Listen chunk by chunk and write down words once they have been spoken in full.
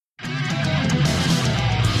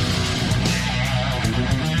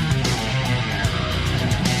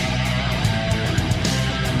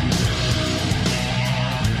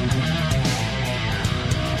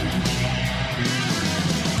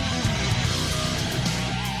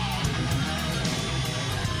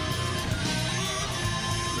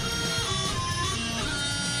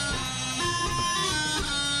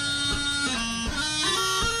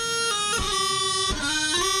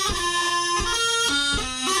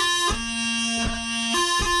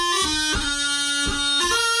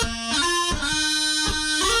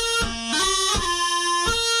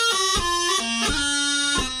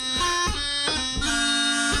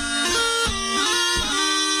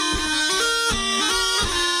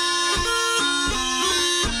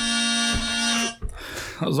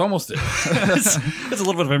That was almost it. It's a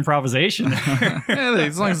little bit of improvisation there. Yeah,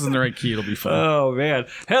 as long as it's in the right key, it'll be fun. Oh, man.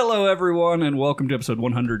 Hello, everyone, and welcome to episode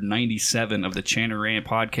 197 of the Channer Rant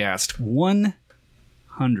podcast.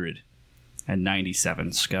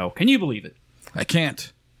 197, Sco. Can you believe it? I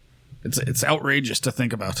can't. It's outrageous to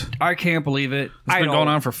think about. I can't believe it. It's been going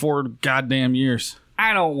on for 4 goddamn years.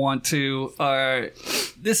 I don't want to.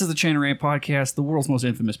 This is the Channer Rant podcast, the world's most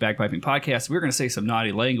infamous bagpiping podcast. We're going to say some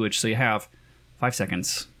naughty language, so you have 5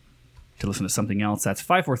 seconds to listen to something else. That's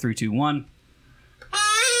 5, 4, 3, 2, 1.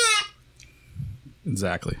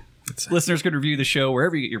 Exactly. Listeners could review the show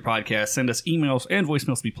wherever you get your podcasts. Send us emails and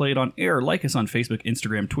voicemails to be played on air. Like us on Facebook,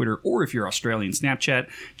 Instagram, Twitter, or if you're Australian, Snapchat.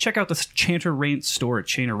 Check out the Chanter Rant store at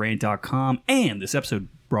channerrant.com. And this episode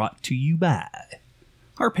brought to you by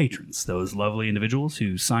our patrons, those lovely individuals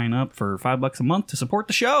who sign up for $5 a month to support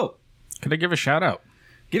the show. Could I give a shout out?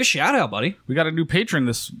 Give a shout out, buddy. We got a new patron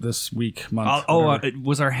this week, month.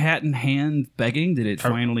 Was our hat in hand begging? Did it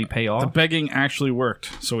finally pay off? The begging actually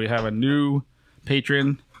worked. So we have a new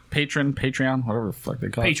Patreon, whatever the fuck they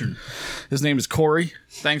call it. His name is Corey.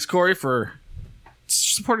 Thanks, Corey, for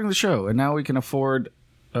supporting the show. And now we can afford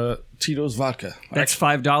Tito's vodka. That's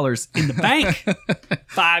 $5 in the bank.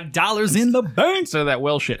 $5 in the bank. Instead of that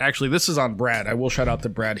well shit. Actually, this is on Brad. I will shout out to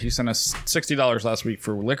Brad. He sent us $60 last week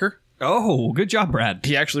for liquor. Oh, good job, Brad.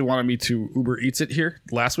 He actually wanted me to Uber Eats it here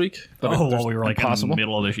last week. But while we were like in the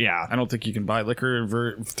middle of this. Yeah. I don't think you can buy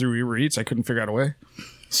liquor through Uber Eats. I couldn't figure out a way.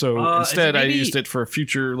 So instead, I used it for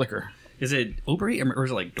future liquor. Is it Uber Eats or is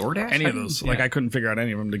it like DoorDash? Any of those. Yeah. Like I couldn't figure out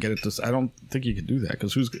any of them to get it to. I don't think you could do that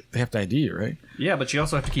because they have to ID you, right? Yeah, but you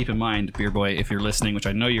also have to keep in mind, Beer Boy, if you're listening, which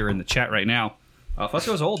I know you're in the chat right now.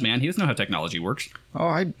 Fusco's old, man. He doesn't know how technology works. Oh,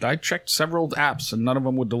 I checked several apps and none of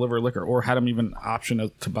them would deliver liquor or had them even option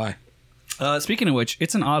to buy. Speaking of which,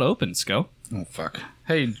 it's an odd open, Sco. Oh, fuck.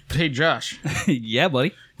 Hey, Josh. Yeah,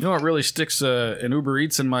 buddy. You know what really sticks an Uber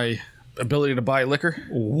Eats in my ability to buy liquor?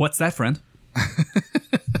 What's that, friend?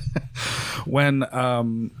 When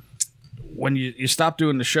you stop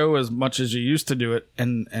doing the show as much as you used to do it,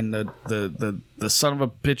 and the son of a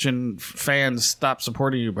bitchin' fans stop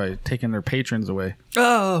supporting you by taking their patrons away.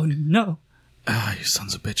 Oh no! Ah, you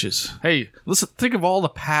sons of bitches. Hey, listen. Think of all the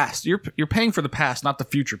past. You're paying for the past, not the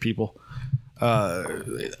future, people.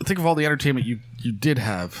 Think of all the entertainment you did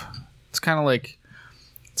have. It's kind of like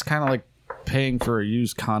paying for a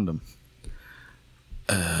used condom.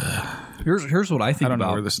 Here's what I think I don't about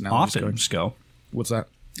know where this analogy's often, going. Sco. What's that?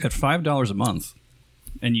 At $5 a month,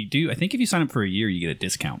 and you do. I think if you sign up for a year, you get a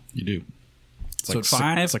discount. You do. It's so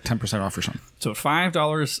like it's like 10% off or something. So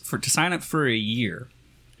 $5 to sign up for a year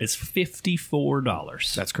is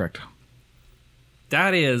 $54. That's correct.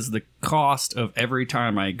 That is the cost of every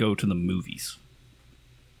time I go to the movies.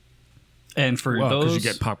 And for those, because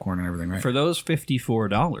you get popcorn and everything, right? For those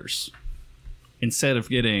 $54, instead of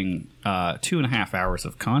getting 2.5 hours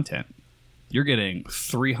of content, you're getting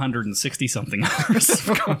 360 something hours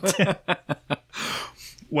of content.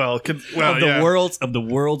 Of the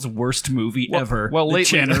world's worst movie ever. Well, the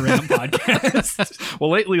lately, Channer Rant podcast. Well,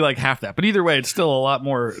 lately, like half that. But either way, it's still a lot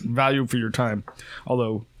more value for your time.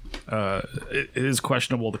 Although it is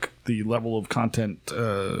questionable the level of content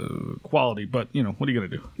quality. But you know, what are you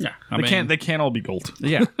going to do? Yeah, they can't all be gold.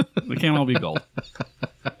 Yeah, they can't all be gold.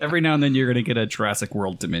 Every now and then, you're going to get a Jurassic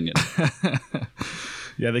World Dominion.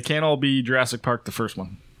 Yeah, they can't all be Jurassic Park, the first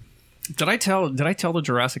one. Did I tell the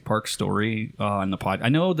Jurassic Park story in the pod? I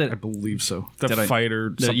know that. I believe so. Fight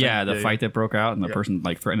that broke out and the person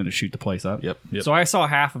like threatened to shoot the place up. Yep. So I saw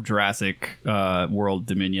half of Jurassic World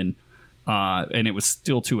Dominion, and it was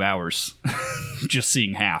still 2 hours just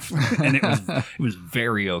seeing half, and it was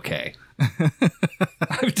very okay.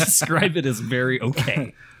 I would describe it as very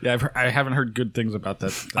okay. Yeah, I haven't heard good things about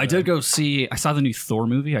that. I did go see. I saw the new Thor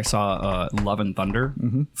movie. I saw Love and Thunder.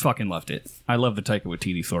 Mm-hmm. Fucking loved it. I love the Taika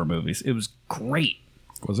Waititi Thor movies. It was great.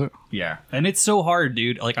 Was it? Yeah, and it's so hard,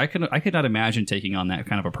 dude. Like I could not imagine taking on that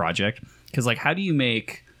kind of a project because, like, how do you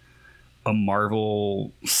make a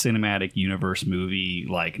Marvel Cinematic Universe movie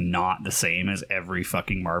like not the same as every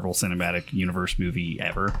fucking Marvel Cinematic Universe movie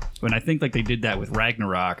ever? And I think like they did that with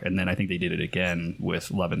Ragnarok, and then I think they did it again with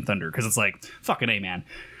Love and Thunder because it's like fucking A, man.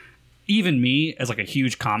 Even me, as like a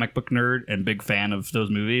huge comic book nerd and big fan of those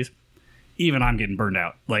movies, even I'm getting burned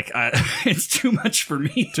out. Like, it's too much for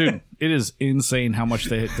me. Dude, it is insane how much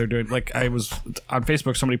they're doing. Like, I was on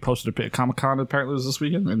Facebook, somebody posted a Comic-Con apparently was this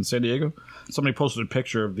weekend in San Diego. Somebody posted a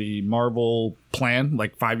picture of the Marvel plan,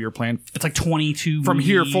 like 5-year plan. It's like 22 from movies.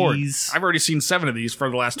 Here forward. I've already seen 7 of these for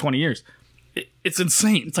the last 20 years. It's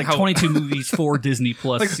insane. It's like 22 movies for Disney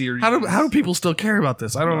Plus like, series. How do people still care about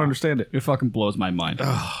this? I don't understand it. It fucking blows my mind.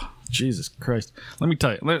 Jesus Christ. Let me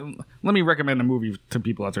tell you. Let me recommend a movie to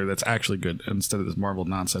people out there that's actually good instead of this Marvel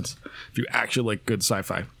nonsense. If you actually like good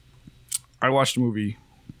sci-fi. I watched a movie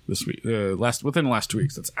this week, within the last 2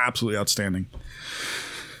 weeks. That's absolutely outstanding.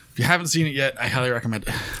 If you haven't seen it yet, I highly recommend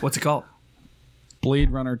it. What's it called? Blade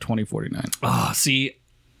Runner 2049. Oh, see.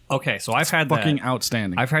 Okay, so I've had Fucking that.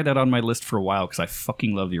 outstanding. I've had that on my list for a while because I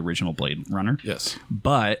fucking love the original Blade Runner. Yes.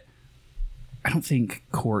 But I don't think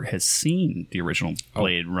Court has seen the original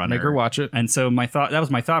Blade Runner. Make her watch it. And so that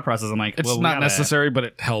was my thought process. I'm like, It's well, not necessary, but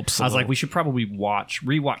it helps. I was like, we should probably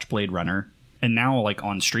rewatch Blade Runner. And now, like,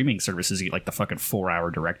 on streaming services, you get like the fucking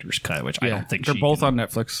 4-hour director's cut, which I don't think they're both on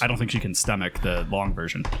Netflix. I don't think she can stomach the long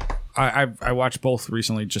version. I watched both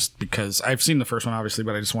recently just because I've seen the first one, obviously,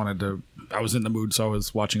 but I just wanted to. I was in the mood, so I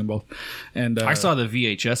was watching them both. And I saw the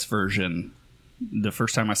VHS version. The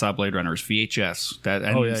first time I saw Blade Runner was VHS.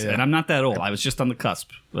 And I'm not that old. I was just on the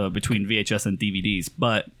cusp between VHS and DVDs.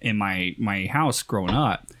 But in my house growing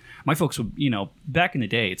up, my folks would, back in the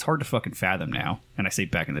day, it's hard to fucking fathom now. And I say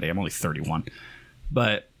back in the day, I'm only 31.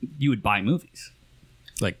 But you would buy movies.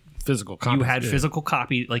 Like physical copies. You had physical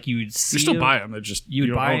copy, like you would see. You still buy them. They're just you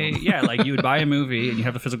would buy, like you would buy a movie and you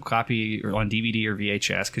have the physical copy or on DVD or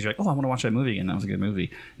VHS because you're like, oh, I want to watch that movie, and that was a good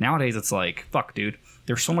movie. Nowadays, it's like, fuck, dude.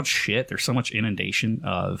 There's so much shit. There's so much inundation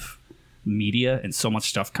of media and so much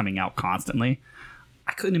stuff coming out constantly.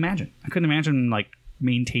 I couldn't imagine like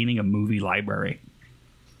maintaining a movie library.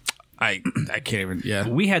 I can't even. Yeah,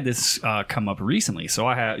 we had this come up recently,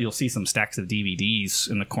 so you'll see some stacks of DVDs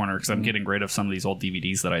in the corner because I'm getting rid of some of these old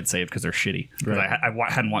DVDs that I'd saved because they're shitty. Because I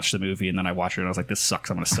hadn't watched the movie, and then I watched it, and I was like, "This sucks.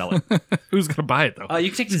 I'm going to sell it." Who's going to buy it though? You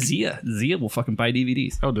can take to Zia. Zia will fucking buy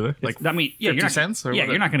DVDs. Oh, do they? Like, I mean, yeah, 50 cents. Or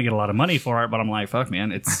you're not going to get a lot of money for it, but I'm like, fuck,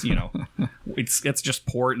 man, it's it's just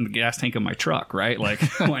pour it in the gas tank of my truck, right? Like,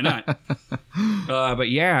 why not? But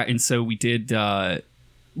yeah, and so we did.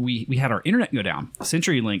 We had our internet go down.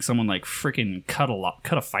 CenturyLink, someone like freaking cut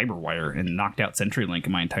a fiber wire and knocked out CenturyLink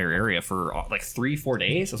in my entire area for like 3-4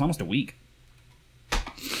 days. It was almost a week.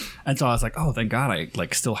 And so I was like, oh, thank God I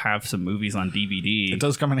like still have some movies on DVD. It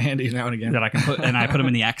does come in handy now and again. That I can put, and I put them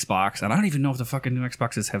in the Xbox. And I don't even know if the fucking new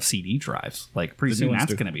Xboxes have CD drives. Like pretty soon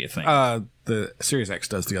that's going to be a thing. The Series X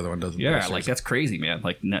does. The other one doesn't. Yeah, like that's crazy, man.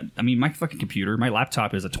 Like, I mean, my fucking computer, my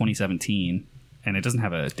laptop is a 2017. And it doesn't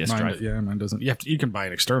have a disk drive. Yeah, mine doesn't. You can buy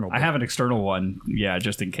an external. I have an external one, yeah,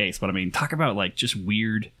 just in case. But I mean, talk about like just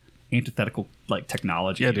weird antithetical like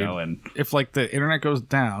technology, dude. And if like the internet goes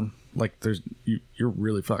down, like you're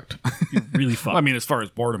really fucked. You're really fucked. Well, I mean, as far as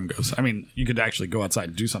boredom goes, I mean, you could actually go outside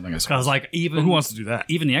and do something. I was like, who wants to do that?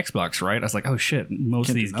 Even the Xbox, right? I was like, oh shit, most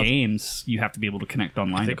of these games you have to be able to connect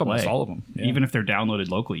online to play. Almost all of them, yeah. Even if they're downloaded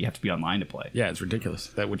locally, you have to be online to play. Yeah, it's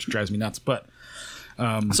ridiculous. Which drives me nuts. But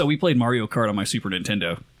so we played Mario Kart on my Super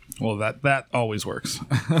Nintendo. Well, that always works.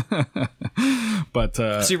 But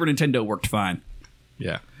Super Nintendo worked fine.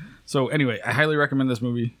 Yeah. So anyway, I highly recommend this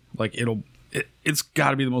movie. Like it's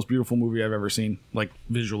got to be the most beautiful movie I've ever seen. Like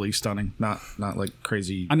visually stunning, not like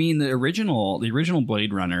crazy. I mean, the original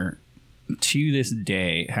Blade Runner to this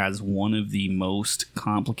day has one of the most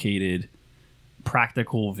complicated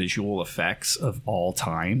practical visual effects of all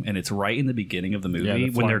time, and it's right in the beginning of the movie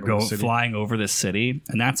when they're flying over this city,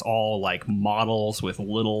 and that's all like models with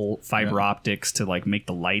little fiber optics to like make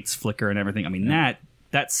the lights flicker and everything. I mean,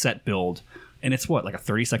 that set build, and it's what, like a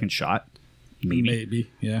 30-second shot, maybe.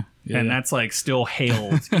 Yeah. And that's like still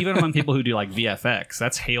hailed even among people who do like VFX.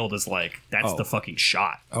 That's hailed as like that's the fucking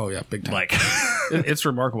shot. Oh yeah, big time. Like it's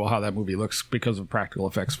remarkable how that movie looks because of practical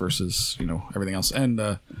effects versus everything else. And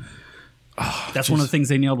that's one of the things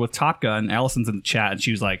they nailed with Top Gun. Allison's in the chat, and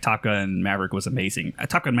she was like, Top Gun Maverick was amazing.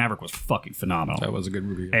 Top Gun Maverick was fucking phenomenal. That was a good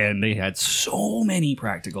movie. And they had so many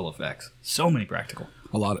practical effects. So many practical.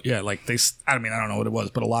 A lot of, like I don't know what it was,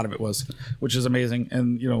 but a lot of it was, which is amazing.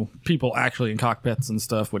 And, people actually in cockpits and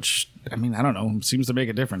stuff, which, I don't know, seems to make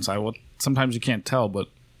a difference. Sometimes you can't tell, but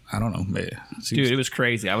I don't know. Dude, it was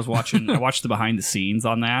crazy. I watched the behind the scenes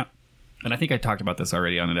on that. And I think I talked about this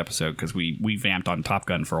already on an episode because we vamped on Top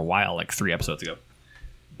Gun for a while, like 3 episodes ago.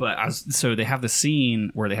 But so they have the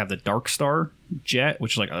scene where they have the Dark Star jet,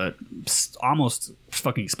 which is like a almost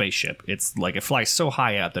fucking spaceship. It's like it flies so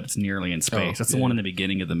high up that it's nearly in space. That's the one in the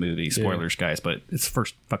beginning of the movie. Spoilers, guys, but it's the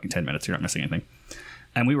first fucking 10 minutes. You're not missing anything.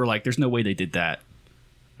 And we were like, there's no way they did that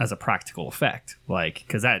as a practical effect, like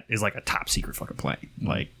because that is like a top secret fucking plane,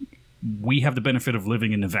 like. We have the benefit of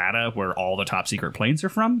living in Nevada where all the top secret planes are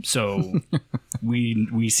from. So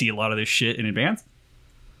we see a lot of this shit in advance.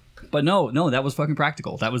 But no, that was fucking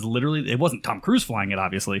practical. That was literally, it wasn't Tom Cruise flying it,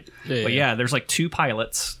 obviously. But there's like 2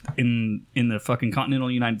 pilots in the fucking continental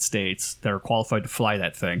United States that are qualified to fly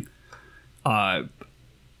that thing.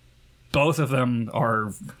 both of them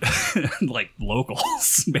are like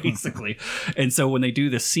locals, basically. And so when they do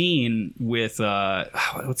the scene with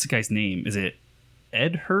what's the guy's name? Is it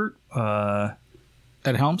Ed Hurt?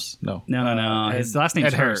 Ed Helms? No. No. His last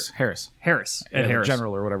name's Ed Harris. Harris. Ed Yeah, Harris.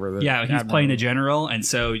 General or whatever. He's Admiral. playing the general, and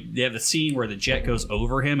so they have the scene where the jet goes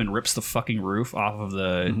over him and rips the fucking roof off of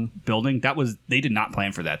the building. They did not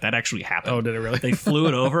plan for that. That actually happened. Oh, did it really? They flew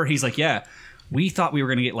it over. He's like, yeah, we thought we were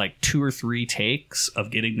going to get like 2 or 3 takes of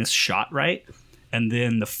getting this shot right. And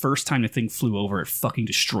then the first time the thing flew over, it fucking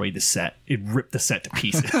destroyed the set. It ripped the set to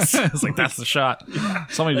pieces. It's like, that's the shot.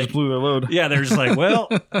 Somebody just blew their load. Yeah, they're just like, well,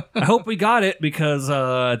 I hope we got it because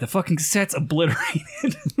the fucking set's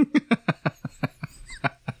obliterated.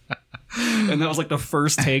 And that was like the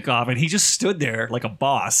first takeoff, and he just stood there like a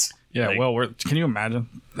boss. Yeah, Like, well, can you imagine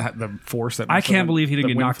the force that... I can't believe he didn't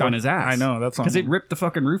the get wind knocked on his ass. I know, that's because it ripped the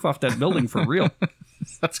fucking roof off that building for real.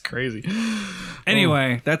 That's crazy.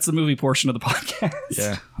 Anyway, that's the movie portion of the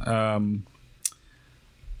podcast. Yeah.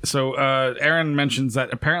 So Aaron mentions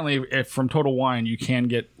that apparently if from Total Wine you can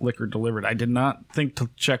get liquor delivered. I did not think to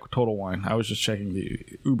check Total Wine. I was just checking the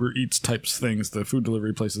Uber Eats types things, the food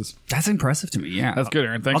delivery places. That's impressive to me, yeah. That's good,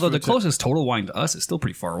 Aaron. Thanks. Although for the tip. closest Total Wine to us is still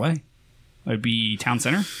pretty far away. It'd be Town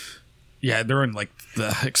Center. Yeah, they're in like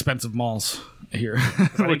the expensive malls here. I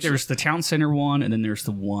think there's the Town Center one, and then there's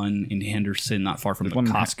the one in Henderson, not far from the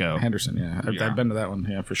Costco. Henderson, yeah. Yeah. I've been to that one,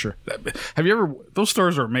 yeah, for sure. Have you ever... Those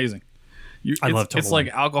stores are amazing. I love Total It's like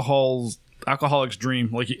alcoholic's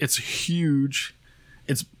dream. Like, it's huge.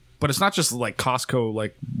 But it's not just like Costco,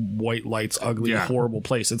 like white lights, ugly, horrible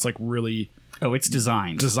place. It's like really... Oh, it's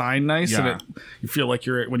designed. Designed nice, Yeah. and you feel like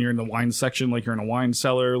when you're in the wine section, like you're in a wine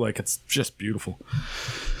cellar. Like, it's just beautiful.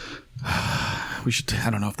 We should. I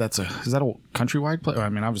don't know if is that a countrywide place? I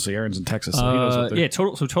mean, obviously Aaron's in Texas, so he knows what they're...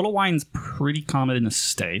 Total Wine's pretty common in the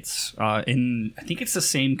States. I think it's the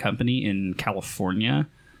same company in California,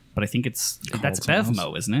 but I think that's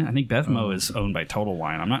Bevmo, isn't it? I think Bevmo is owned by Total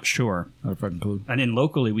Wine. I'm not sure. No fucking clue. And then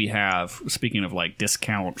locally we have, speaking of like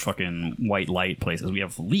discount fucking white light places, we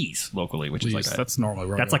have Lee's locally, which is like that's normally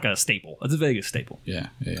right. that's like a staple. It's a Vegas staple. Yeah.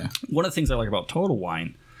 One of the things I like about Total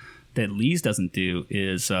Wine that Lee's doesn't do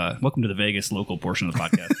is welcome to the Vegas local portion of the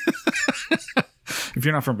podcast. If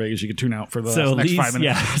you're not from Vegas, you can tune out for the next Lee's, 5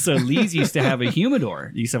 minutes. Yeah, so Lee's used to have a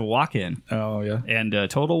humidor. You used to have a walk-in. Oh yeah. And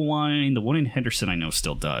Total Wine, the one in Henderson, I know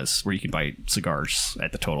still does, where you can buy cigars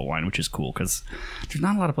at the Total Wine, which is cool because there's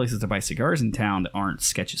not a lot of places to buy cigars in town that aren't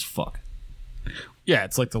sketch as fuck. Yeah,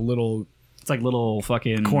 it's like the little... It's like little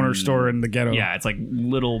fucking corner store in the ghetto. Yeah, it's like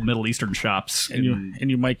little Middle Eastern shops. And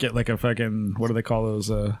you might get like a fucking... What do they call those?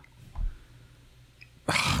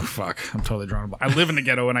 Oh, fuck. I'm totally drawing a blank. I live in the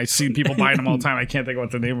ghetto and I see people buying them all the time. I can't think of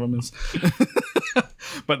what the name of them is.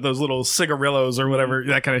 But those little cigarillos or whatever,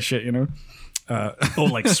 that kind of shit, you know?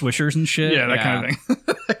 Like Swishers and shit? Yeah, that kind of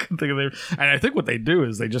thing. I couldn't think of their... And I think what they do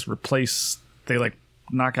is they just replace... They like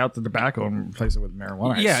knock out the tobacco and replace it with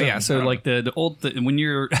marijuana. Yeah. So like the old... when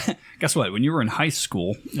you're... Guess what? When you were in high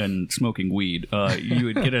school and smoking weed, you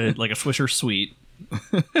would get a Swisher Sweet.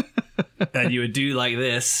 And you would do like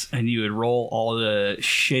this, and you would roll all the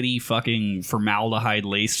shitty fucking formaldehyde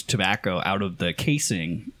laced tobacco out of the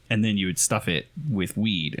casing, and then you would stuff it with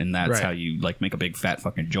weed, and that's Right. how you like make a big fat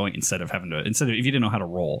fucking joint instead of if you didn't know how to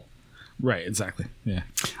roll. Right, exactly. Yeah.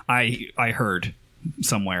 I heard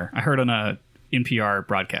somewhere. I heard on a NPR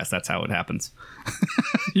broadcast that's how it happens.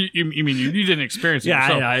 You mean you didn't experience it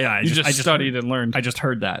yourself? Yeah. You just studied and learned. I just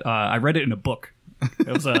heard that. I read it in a book. It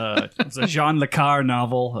was a Jean Le Carre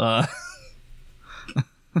novel.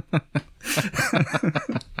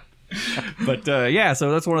 But yeah,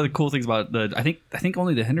 so that's one of the cool things about the. I think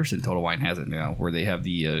only the Henderson Total Wine has it now, where they have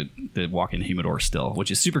the walk-in humidor still,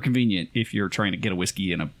 which is super convenient if you're trying to get a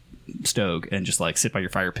whiskey in a stove and just like sit by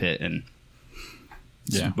your fire pit and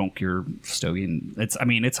smoke your stogie. And it's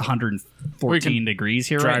 114 degrees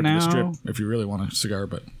here right now. Drive to the strip if you really want a cigar,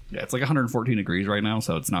 but yeah, it's like 114 degrees right now,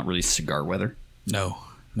 so it's not really cigar weather. no,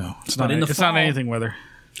 it's But not. in the It's fall- not anything weather.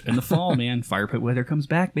 In the fall, man, fire pit weather comes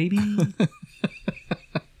back, baby.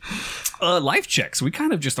 Life checks. We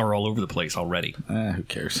kind of just are all over the place already. Who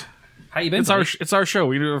cares? How you been? It's our show.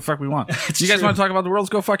 We do what the fuck we want. You guys true. want to talk about the world?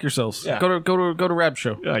 Go fuck yourselves. Yeah. Go to Rab's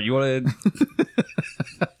show. Yeah, you want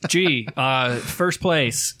to? First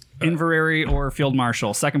place, Inverary or Field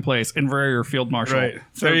Marshal. Second place, Inverary or Field Marshal. Right.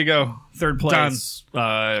 There you go. Third place,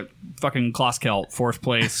 fucking Kloskelt. Fourth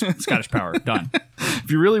place, Scottish Power. Done.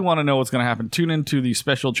 If you really want to know what's going to happen, tune into the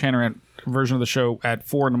special Chanarant version of the show at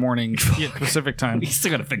 4 a.m. Pacific time. We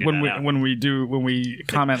still gotta figure when that out. when we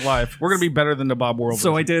comment live. We're gonna be better than the Bob World.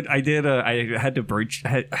 So version. I had to breach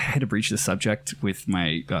the subject with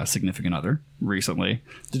my significant other recently.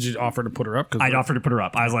 Did you offer to put her up? I'd offered to put her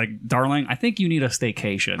up. I was like, darling, I think you need a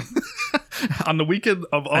staycation. On the weekend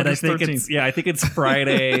of August 13th. I think it's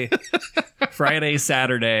Friday,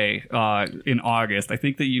 Saturday in August. I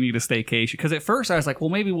think that you need a staycation. Because at first I was like, well,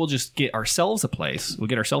 maybe we'll just get ourselves a place. We'll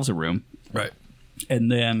get ourselves a room. Right.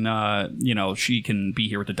 And then, she can be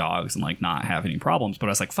here with the dogs and like not have any problems. But I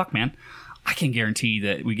was like, fuck, man, I can guarantee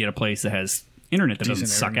that we get a place that has internet that doesn't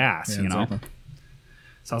suck ass, Yeah, exactly.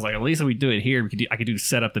 So I was like, at least if we do it here, I could do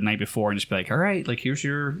set up the night before and just be like, all right, like here's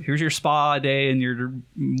your spa day and your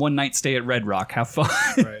one night stay at Red Rock. Have fun.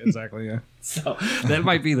 Right, exactly, yeah. So that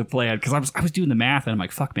might be the plan, because I was doing the math and I'm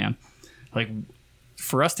like, fuck, man, like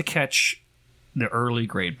for us to catch the early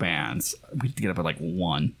grade bands, we have to get up at like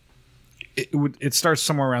 1. It starts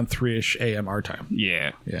somewhere around 3-ish a.m. our time.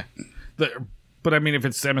 Yeah. Yeah. But I mean, if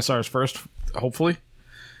it's MSR's first, hopefully,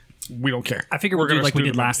 we don't care. I figure we'll do like we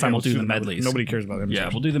did last time. We'll do the medleys. Nobody cares about MSRs. Yeah,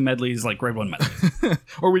 we'll do the medleys, like grade 1 medleys.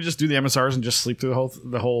 Or we just do the MSRs and just sleep through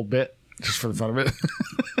the whole bit, just for the fun of it.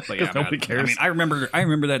 But yeah, nobody cares. I mean, I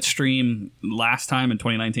remember that stream last time in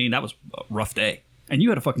 2019. That was a rough day, and you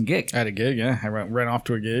had a fucking gig. I had a gig, yeah. I ran off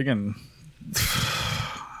to a gig, and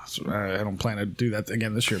I don't plan to do that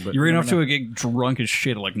again this year. But You ran off to a gig drunk as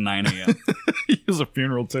shit at like 9 a.m. It was a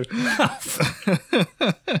funeral too.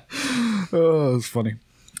 Oh, it was funny.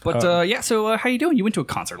 But so how you doing? You went to a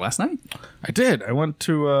concert last night. I did. I went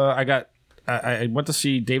to. I went to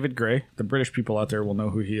see David Gray. The British people out there will know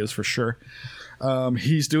who he is for sure.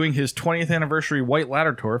 He's doing his 20th anniversary White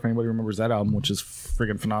Ladder tour. If anybody remembers that album, which is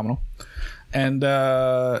friggin' phenomenal. And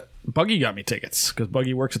Buggy got me tickets because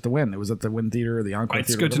Buggy works at the Wynn. It was at the Wynn Theater or the Encore It's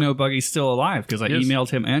Theater. good to know Buggy's still alive, because I emailed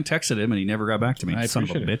him and texted him and he never got back to me. I Son of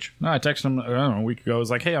a appreciate it. bitch. No, I texted him, I don't know, a week ago. I was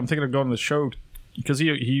like, hey, I'm thinking of going to the show, because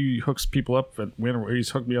he hooks people up at Wynn, or he's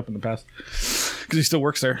hooked me up in the past because he still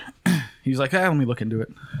works there. He's like, let me look into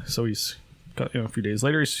it. So he's got, a few days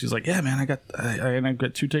later, he's like, yeah, man, I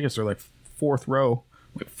got 2 tickets. They're like 4th row.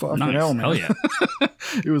 Like, fucking Nice. hell, man. Hell yeah.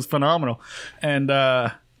 It was phenomenal. And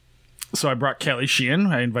so I brought Kelly Sheehan.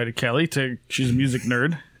 I invited Kelly she's a music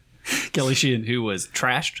nerd. Kelly Sheehan, who was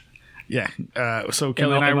trashed. Yeah. So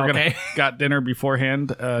Kelly and I got dinner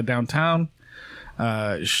beforehand downtown.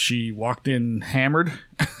 She walked in hammered.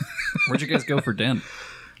 Where'd you guys go for dinner?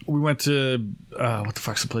 We went to what the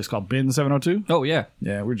fuck's the place called? Bin 702. Oh yeah,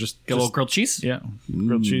 Yeah, we're just get a little grilled cheese. yeah,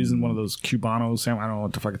 grilled cheese and one of those Cubanos. I don't know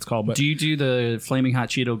what the fuck it's called, but Do you do the flaming hot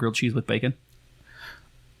Cheeto grilled cheese with bacon?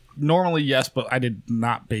 normally yes, but I did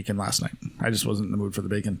not bacon last night. I just wasn't in the mood for the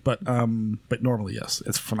bacon, but normally yes,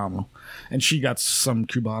 it's phenomenal. And she got some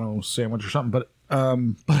Cubano sandwich or something, but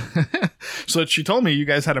so she told me you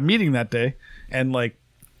guys had a meeting that day, and like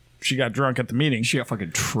she got drunk at the meeting. She got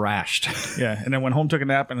fucking trashed. Yeah, and then went home, took a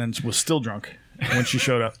nap, and then was still drunk when she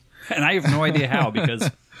showed up. And I have no idea how, because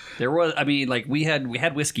there was, I mean, like we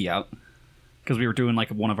had whiskey out because we were doing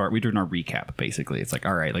like we were doing our recap basically. It's like,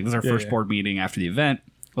 all right, like this is our first board meeting after the event.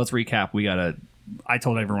 Let's recap. I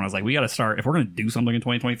told everyone, I was like, we gotta start, if we're gonna do something in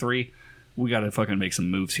 2023, we gotta fucking make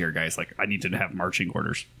some moves here, guys. Like I need to have marching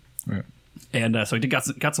orders. Right. And so I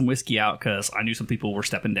got some whiskey out because I knew some people were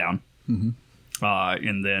stepping down. Mm-hmm.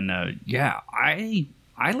 And then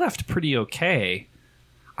I left pretty okay.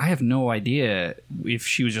 I have no idea if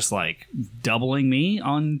she was just like doubling me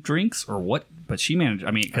on drinks or what, but she managed. I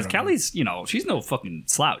mean, because Kelly's, she's no fucking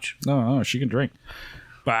slouch. No, she can drink,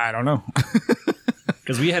 but I don't know.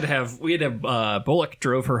 Because we had to have Bullock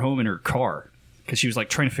drove her home in her car because she was like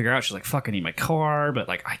trying to figure out. She's like, "Fuck, I need my car," but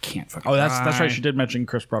like I can't fucking. Oh, that's right. She did mention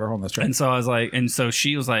Chris brought her home. That's right. And so I was like, and so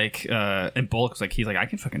she was like, and Bullock was like, he's like, I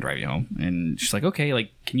can fucking drive you home. And she's like, okay, like,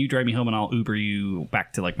 can you drive me home and I'll Uber you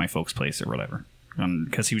back to like my folks' place or whatever.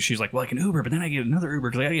 Because she's like, well, I can Uber, but then I get another Uber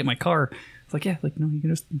because I gotta get my car. It's like, yeah, like no, you can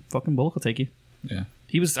just fucking Bullock will take you. Yeah.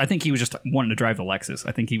 I think he was just wanting to drive the Lexus.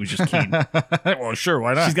 I think he was just keen. Well, sure,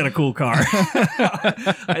 why not? She's got a cool car.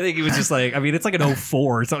 I think he was just like, I mean, it's like an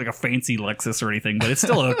 04. It's not like a fancy Lexus or anything, but it's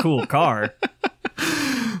still a cool car.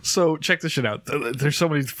 So check this shit out. There's so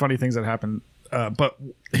many funny things that happen. But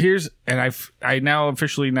I now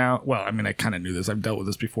officially well, I mean, I kind of knew this. I've dealt with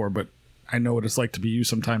this before, but I know what it's like to be you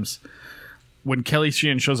sometimes. When Kelly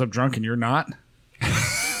Sheehan shows up drunk and you're not,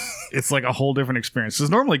 it's like a whole different experience.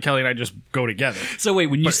 Because normally Kelly and I just go together. So wait,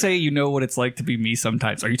 when you say you know what it's like to be me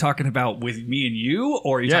sometimes, are you talking about with me and you,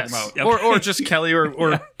 or are you talking about or just Kelly,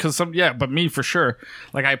 or because but me for sure.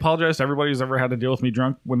 Like I apologize to everybody who's ever had to deal with me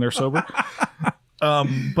drunk when they're sober.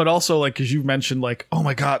 But also like because you've mentioned like, oh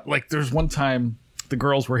my god, like there's one time the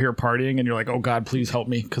girls were here partying, and you're like, oh God, please help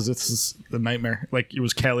me, because this is the nightmare. Like, it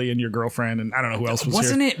was Kelly and your girlfriend, and I don't know who else was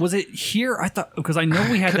Wasn't here. it? Was it here? I thought, because I know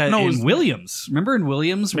we had that No, it in was- Williams. Remember in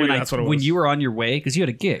Williams Maybe when that's what it when was. you were on your way, because you had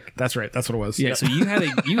a gig. That's right. That's what it was. Yeah, so you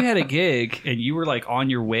had a gig, and you were like on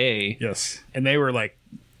your way. Yes. And they were like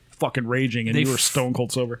fucking raging, and They you were f- stone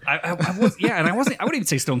cold sober. I was, yeah, and I wouldn't even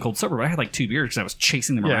say stone cold sober, but I had like 2 beers because I was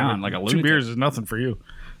chasing them around like a lunatic. 2 beers is nothing for you.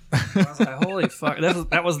 I was like, holy fuck.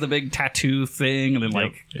 That was the big tattoo thing. And then,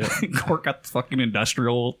 like, Court got the fucking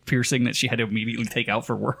industrial piercing that she had to immediately take out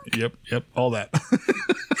for work. Yep. All that.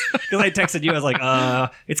 Because I texted you, I was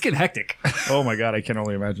like, it's getting hectic. Oh my God, I can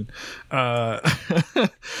only imagine. And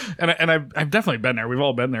I've definitely been there. We've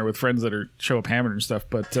all been there with friends that show up hammered and stuff.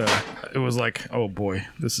 But it was like, oh boy,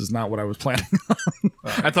 this is not what I was planning on.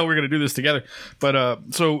 I thought we were going to do this together. But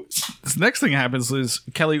so this next thing happens is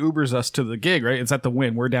Kelly Ubers us to the gig, right? It's at the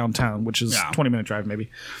Wynn. We're downtown, which is 20-minute drive maybe.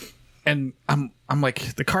 And I'm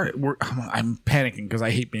like, the car, I'm panicking because I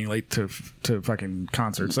hate being late to fucking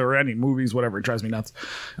concerts or any movies, whatever. It drives me nuts.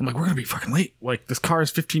 I'm like, we're going to be fucking late. Like, this car is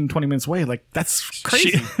 15, 20 minutes away. Like, that's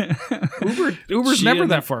crazy. Uber's never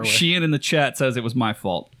that far away. Sheehan in the chat says it was my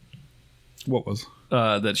fault What was?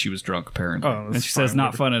 that she was drunk, apparently. Oh, and that's she says, fine,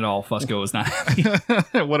 not fun at all. Fusco was not happy.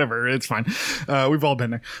 Whatever, it's fine. We've all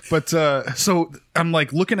been there. But so I'm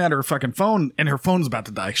like looking at her fucking phone, and her phone's about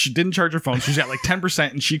to die. She didn't charge her phone. She's got like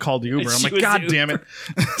 10%, and she called the Uber. I'm She like, was God the damn it.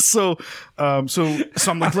 So I'm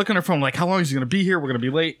like looking at her phone, like, how long is he gonna be here? We're gonna be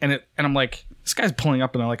late. And I'm like, this guy's pulling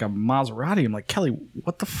up in like a Maserati. I'm like, Kelly,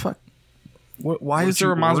 what the fuck? Why is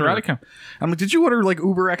there a Maserati come? I'm like, did you order like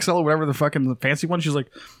Uber XL or whatever the fucking fancy one? She's like,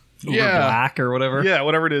 Uber Black or whatever. yeah,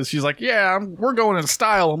 whatever it is. She's like, yeah, we're going in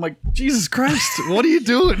style. I'm like, Jesus Christ, what are you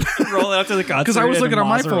doing? Roll out to the concert. Because I was in looking a on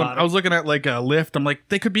my phone. Maserati. I was looking at like a Lyft. I'm like,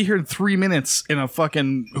 they could be here in 3 minutes in a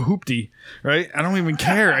fucking hoopty, right? I don't even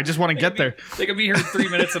care. I just want to get there. They could be here in 3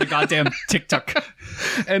 minutes in a goddamn TikTok.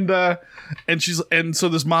 And so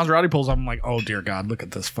this Maserati pulls up. I'm like, oh dear God, look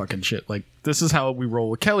at this fucking shit. Like, this is how we roll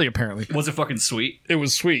with Kelly. Apparently, Was it fucking sweet? it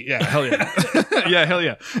was sweet. Yeah, hell yeah, yeah, hell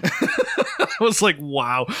yeah. I was like,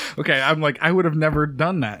 wow. Okay, I'm like, I would have never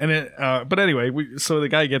done that. And but anyway, so the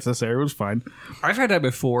guy gets us there. It was fine. I've had that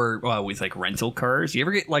before with like rental cars. You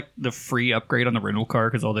ever get like the free upgrade on the rental car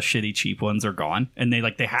because all the shitty cheap ones are gone, and they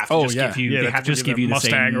have to give you the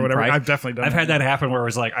Mustang or whatever. price? I've definitely done. I've had that happen where it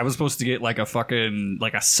was like I was supposed to get like a fucking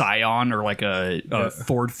like a Scion or like a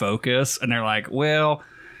Ford Focus, and they're like, well,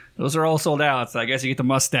 those are all sold out, so I guess you get the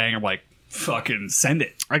Mustang. I'm like, fucking send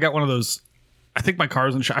it. I got one of those. I think my car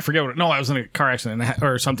was in. I forget what. No, I was in a car accident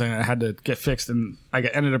or something. And I had to get fixed, and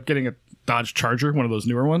ended up getting a Dodge Charger, one of those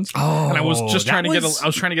newer ones. Oh, and I was just that trying to get. was- I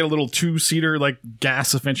was trying to get a little 2-seater like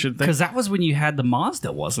gas efficient thing. Because that was when you had the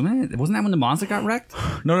Mazda, wasn't it? Wasn't that when the Mazda got wrecked?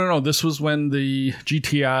 No. This was when the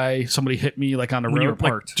GTI somebody hit me like on the When road, you were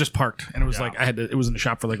parked. like, just parked, and it was like I had to. It was in the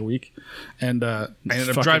shop for like a week, and I ended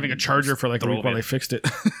up Fucking driving a Charger for like a throw week while it. they fixed it.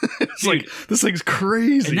 It's Dude. like this thing's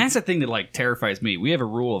crazy. And that's the thing that like terrifies me. We have a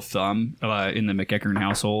rule of thumb in the McEachern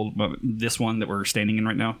household, but this one that we're standing in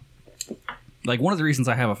right now. Like, one of the reasons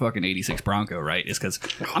I have a fucking 86 Bronco, right, is because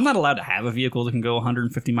I'm not allowed to have a vehicle that can go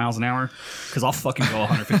 150 miles an hour, because I'll fucking go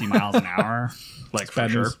 150 miles an hour. Like, for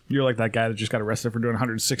Bad sure. news. You're like that guy that just got arrested for doing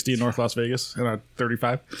 160 in North Las Vegas in a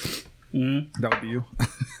 35. That would be you.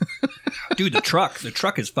 Dude, the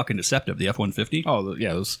truck is fucking deceptive, the F-150. Oh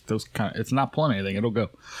yeah, those kind of. It's not pulling anything. It'll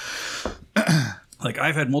go. Like,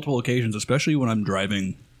 I've had multiple occasions, especially when I'm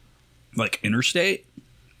driving, like, interstate,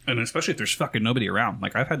 and especially if there's fucking nobody around.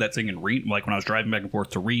 Like, I've had that thing in like when I was driving back and forth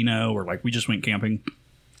to Reno, or like we just went camping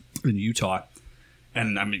in Utah,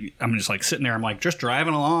 and I'm just like sitting there. I'm like just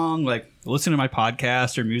driving along, like listening to my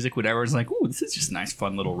podcast or music, whatever. It's like, ooh, this is just a nice,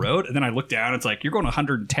 fun little road. And then I look down. It's like you're going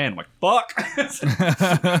 110. I'm like, fuck.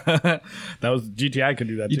 That was GTI could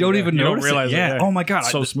do that. You too, don't yeah. even You notice realize it. Yeah. it, Oh my god.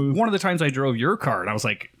 So smooth. One of the times I drove your car, and I was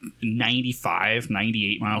like 95,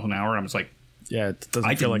 98 miles an hour. I was like, Yeah, it doesn't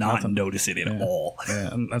I feel did like not nothing. notice it at all.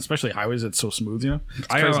 Yeah, and especially highways, it's so smooth. You know, It's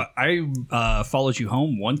crazy. I followed you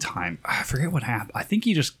home one time. I forget what happened. I think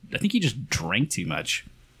you just drank too much.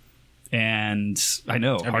 And I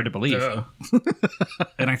know, hard to believe.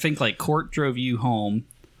 And I think like Court drove you home.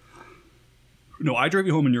 No, I drove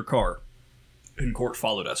you home in your car, and Court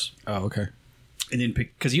followed us. Oh, okay. And then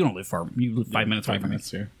because you don't live far, you live 5 minutes away from me.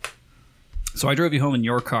 Yeah. So I drove you home in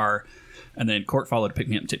your car, and then Court followed to pick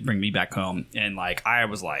me up to bring me back home. And like I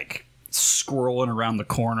was like squirreling around the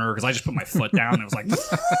corner because I just put my foot down and it was like,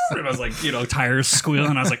 and I was like, tires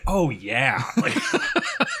squealing. I was like, oh yeah, like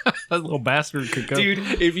That little bastard could go.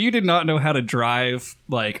 dude. If you did not know how to drive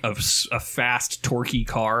like a fast, torquey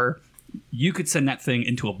car, you could send that thing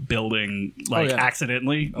into a building like yeah.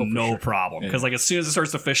 accidentally, no sure. problem. Yeah. Because like as soon as it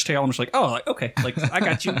starts to fishtail, I'm just like, oh, like, okay, like I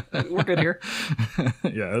got you. We're good here.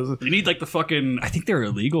 Yeah, You need like the fucking. I think they're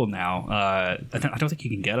illegal now. I don't think you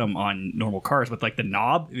can get them on normal cars, but like the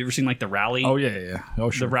knob. Have you ever seen like the rally? oh yeah. Oh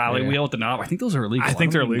sure. The rally Yeah. wheel with the knob. I think those are illegal. I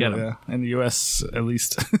think they're don't even illegal. get 'em. Yeah, in the U.S. at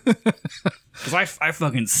least. Because I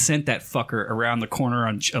fucking sent that fucker around the corner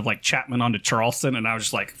of like Chapman onto Charleston, and I was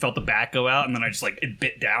just like felt the back go out, and then I just like it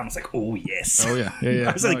bit down. I was like, oh yes. Oh yeah. I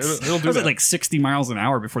I was like, it'll do I was that. at like 60 miles an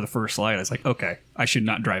hour before the first light. I was like, okay, I should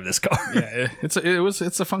not drive this car. Yeah, it's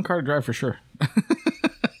a fun car to drive for sure.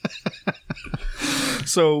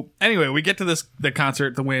 So anyway, we get to the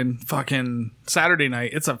concert, the Win, fucking Saturday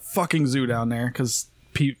night. It's a fucking zoo down there because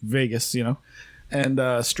Vegas,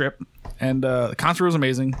 and Strip, and the concert was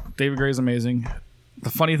amazing. David Gray's amazing. The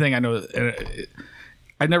funny thing I know,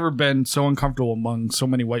 I've never been so uncomfortable among so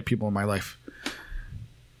many white people in my life.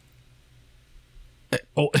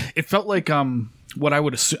 It felt like what I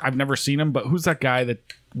would assume. I've never seen him, but who's that guy that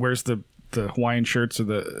wears the Hawaiian shirts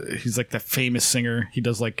or he's like the famous singer. He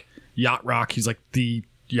does like yacht rock. He's like the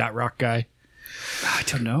yacht rock guy. I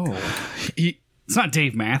don't know. It's not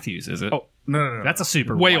Dave Matthews, is it? Oh no. That's a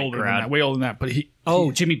super way white older crowd. than that. Way older than that.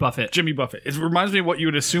 But Jimmy Buffett. Jimmy Buffett. It reminds me of what you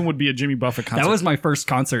would assume would be a Jimmy Buffett concert. That was my first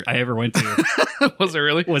concert I ever went to. Was it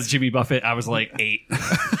really? Was Jimmy Buffett. I was like 8.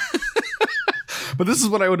 But this is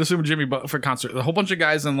what I would assume a Jimmy Buffett concert. A whole bunch of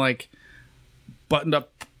guys in like buttoned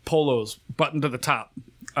up polos, buttoned to the top,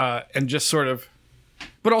 and just sort of,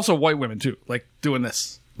 but also white women too, like doing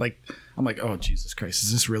this. Like I'm like, oh Jesus Christ,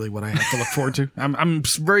 is this really what I have to look forward to? I'm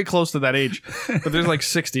very close to that age, but there's like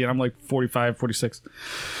 60 and I'm like 45, 46.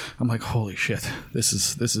 I'm like, holy shit, this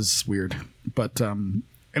is weird. But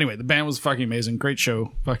anyway, the band was fucking amazing. Great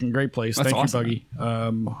show, fucking great place. That's Thank awesome, you,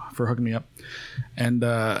 Buggy, for hooking me up. And,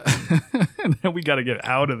 and then we got to get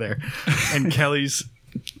out of there. And Kelly's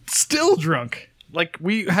still drunk. Like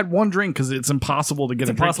we had one drink because it's impossible to get. It's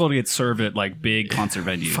impossible to get served at like big concert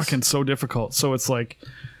venues. Fucking so difficult. So it's like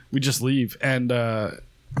we just leave, and I'm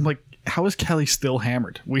like, how is Kelly still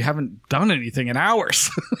hammered? We haven't done anything in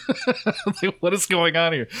hours. Like, what is going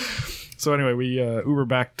on here? So anyway, we Uber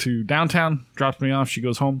back to downtown, drops me off. She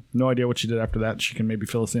goes home. No idea what she did after that. She can maybe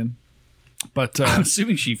fill us in. But I'm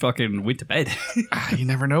assuming she fucking went to bed. You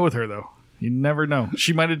never know with her though. You never know.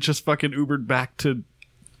 She might have just fucking Ubered back to.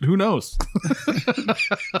 Who knows?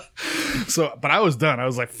 So, but I was done. I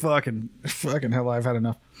was like, fucking hell, I've had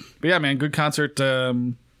enough. But yeah, man, good concert.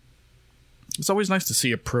 It's always nice to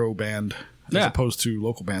see a pro band as opposed to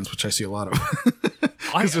local bands, which I see a lot of.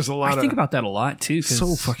 There's a lot I think about that a lot too.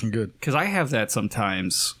 So fucking good. Because I have that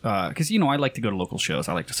sometimes. Because I like to go to local shows.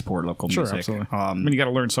 I like to support local music. Absolutely. I mean, you got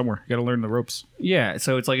to learn somewhere. You got to learn the ropes. Yeah,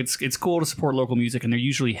 so it's like it's cool to support local music, and they're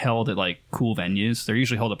usually held at like cool venues. They're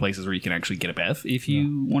usually held at places where you can actually get a bev if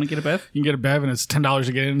you want to get a bev. You can get a bev, and it's $10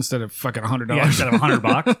 to get in instead of fucking $100. Yeah, instead of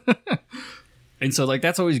 $100. And so, like,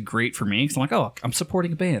 that's always great for me because I'm like, oh, I'm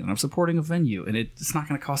supporting a band and I'm supporting a venue, and it's not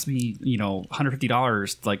going to cost me,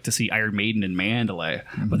 $150 like to see Iron Maiden in Mandalay.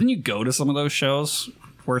 Mm-hmm. But then you go to some of those shows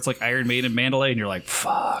where it's like Iron Maiden in Mandalay, and you're like,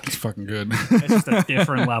 fuck, it's fucking good. It's just a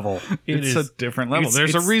different level. It's a different level.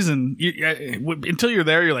 There's a reason. Until you're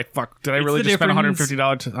there, you're like, fuck, did I really just spend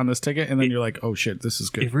 $150 on this ticket? And then you're like, oh shit, this is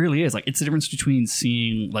good. It really is. Like, it's the difference between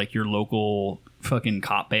seeing like your local fucking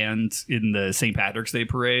cop band in the St. Patrick's Day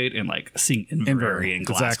parade and like seeing Inverary in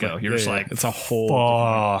Glasgow. Exactly. You're just like, it's a whole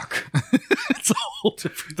fuck. It's a whole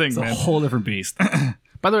different thing, man. It's a whole different beast.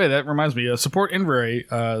 By the way, that reminds me, support Inverary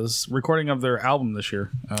is recording of their album this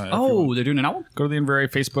year. They're doing an album? Go to the Inverary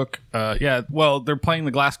Facebook. They're playing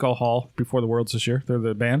the Glasgow Hall before the Worlds this year. They're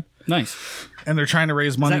the band. Nice. And they're trying to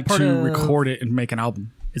raise money to record it and make an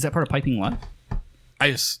album. Is that part of Piping Live?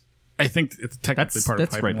 I think it's technically part of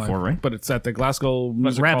Piping right Live, before, right? But it's at the Glasgow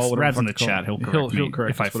Music Hall. Rad's in the chat. He'll correct me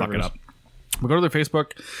if I fuck it up. But go to their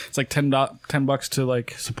Facebook. It's like $10 to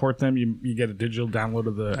like support them. You get a digital download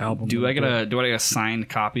of the album. Do I get a signed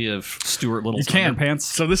copy of Stuart Little's Underpants?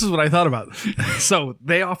 So this is what I thought about. So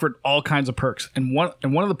they offered all kinds of perks, and one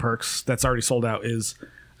of the perks that's already sold out is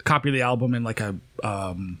a copy of the album and like a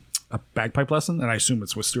bagpipe lesson. And I assume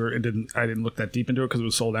it's with Stuart. I didn't look that deep into it because it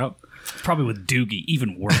was sold out. It's probably with Doogie,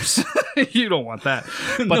 even worse. You don't want that.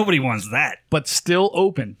 Nobody wants that. But still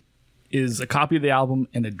open. is a copy of the album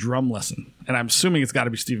and a drum lesson. And I'm assuming it's got to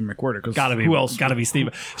be Stephen McWhirter. Because who else? Gotta be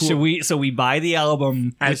Steven. So we buy the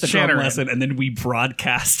album As with the drum Shannon. lesson, and then we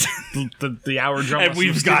broadcast. The hour drum And lesson.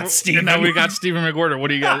 we've got Stephen. And now we got Stephen McWhirter. What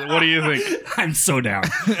do you guys? What do you think? I'm so down.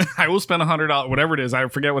 I will spend $100, whatever it is. I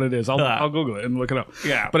forget what it is. I'll Google it and look it up.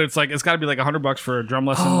 Yeah. But it's like it's got to be like $100 for a drum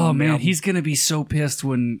lesson. Oh on the man, album. he's gonna be so pissed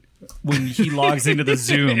when he logs into the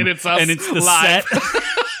Zoom And it's us the live. set.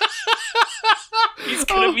 He's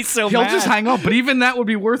gonna be so He'll mad. just hang up. But even that would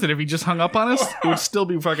be worth it if he just hung up on us. It would still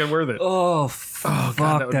be fucking worth it. Oh fuck,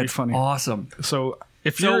 God, that would be that's funny. awesome. So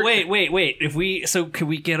if So you're, wait. Can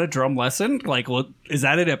we get a drum lesson? Like, is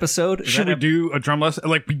that an episode? should we do a drum lesson,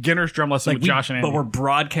 like beginner's drum lesson with Josh and Andy? But we're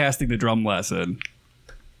broadcasting the drum lesson.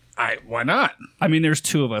 Why not? I mean, there's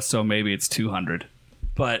two of us, so maybe it's 200.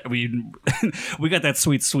 But we got that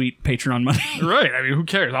sweet Patreon money. Right. I mean, who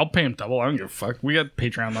cares? I'll pay him double. I don't give a fuck. We got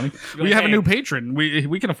Patreon money. We like, have a hey. new patron.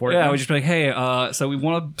 We can afford it. Yeah, now. we just be like, hey, so we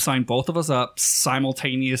want to sign both of us up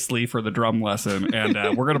simultaneously for the drum lesson,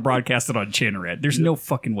 and we're gonna broadcast it on Chinred. There's no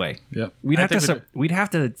fucking way. Yep. We'd I have to. think We'd have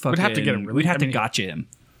to. Fucking, We'd have to get him. We'd have to I mean- gotcha him.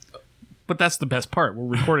 But that's the best part.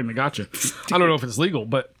 We're recording the gotcha. I don't know if it's legal,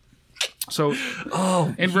 but so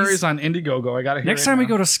Invery's on Indiegogo. I got it. Next time we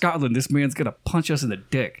go to Scotland, this man's gonna punch us in the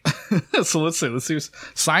dick. so let's see.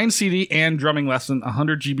 Signed CD and drumming lesson,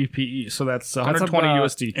 100 GBP. So that's 120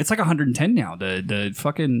 USD. It's like 110 now. The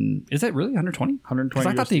fucking is that really 120? 120 Because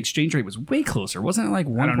I thought the exchange rate was way closer. Wasn't it like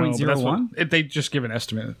I don't know. But that's 1.01? what, they just give an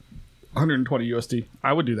estimate. 120 USD.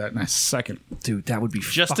 I would do that in a second. Dude, that would be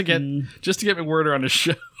Just fucking... to get McWhirter on the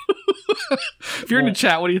show. If you're in the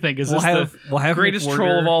chat, what do you think? Is We'll this have the greatest McWhirter-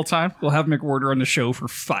 troll of all time? We'll have McWhirter on the show for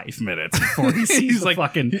 5 minutes before he sees He's the like-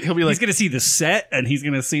 fucking. he'll be like- he's gonna see the set and he's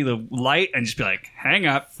gonna see the light and just be like, "Hang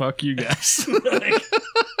up." Fuck you guys.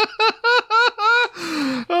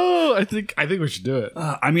 Oh, I think we should do it.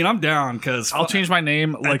 I mean, I'm down because I'll change my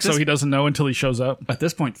name like so this- he doesn't know until he shows up. at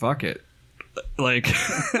this point, fuck it. Like,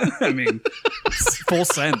 I mean, full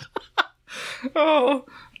send. Oh.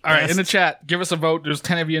 All right, Best- in the chat, give us a vote. There's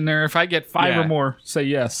 10 of you in there. If I get 5 Yeah. or more, say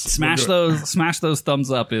yes. Smash We'll do it. smash those thumbs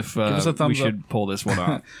up if us a thumbs we should pull this one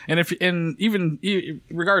off. And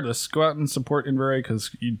regardless, go out and support Invery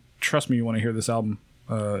because you trust me, you want to hear this album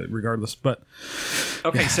regardless. But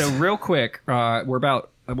Okay, so real quick, we're about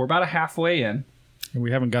halfway in. we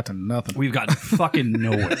haven't got to nothing. We've got fucking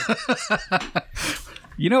nowhere.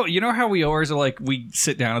 You know how we always are like, we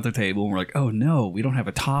sit down at the table and we're like, oh no, we don't have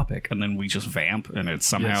a topic, and then we just vamp, and it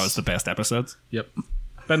somehow Yes. is the best episodes. Yep.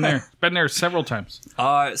 Been there several times.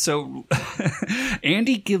 So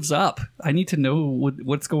Andy gives up. I need to know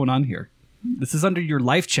what's going on here. This is under your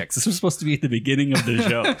life checks. This was supposed to be at the beginning of the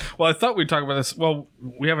show. Well, I thought we'd talk about this. Well,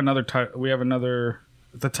 we have another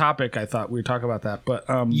the topic. I thought we'd talk about that, but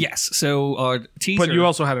Yes. So teaser. but you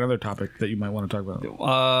also had another topic that you might want to talk about.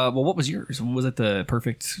 well, what was yours? Was it the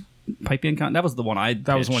perfect pipe in con? That was the one I.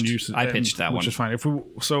 That was the one you said. I pitched that which one. is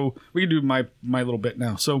fine. We can do my little bit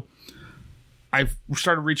now. So I've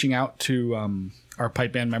started reaching out to our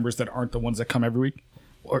pipe band members that aren't the ones that come every week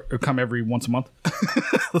or come every once a month.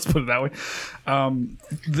 Let's put it that way.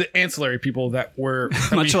 The ancillary people that were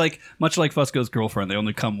much like Fusco's girlfriend, they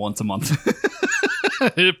only come once a month,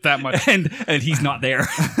 if that much. and he's not there.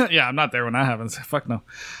 Yeah, I'm not there when that happens. Fuck no.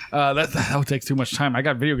 That would take too much time. I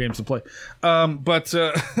got video games to play.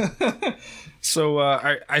 So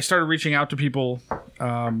I started reaching out to people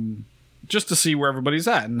just to see where everybody's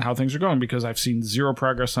at and how things are going because I've seen zero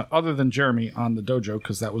progress other than Jeremy on the dojo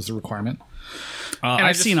because that was the requirement.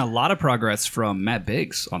 I've seen a lot of progress from Matt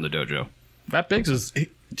Biggs on the dojo. Matt Biggs is.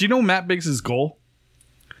 Do you know Matt Biggs' goal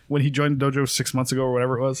when he joined the dojo 6 months ago or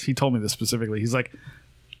whatever it was? He told me this specifically. He's like,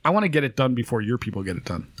 I want to get it done before your people get it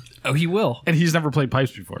done. Oh, he will. And he's never played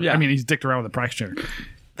pipes before. Yeah. I mean, he's dicked around with the practice trainer.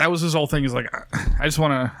 That was his whole thing. He's like, I just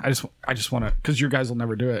want to, because your guys will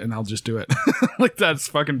never do it, and I'll just do it. Like that's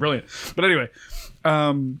fucking brilliant. But anyway,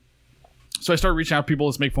 so I started reaching out to people.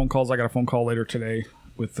 Let's make phone calls. I got a phone call later today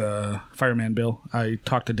with Fireman Bill. I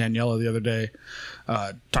talked to Daniela the other day.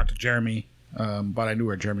 Talked to Jeremy, but I knew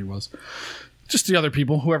where Jeremy was. Just the other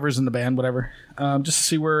people, whoever's in the band, whatever, just to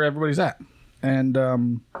see where everybody's at. And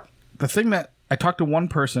the thing that I talked to one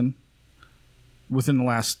person within the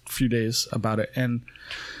last few days about it, and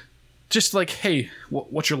just like, hey,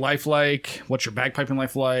 what's your life like? What's your bagpiping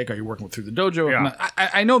life like? Are you working through the dojo? Yeah.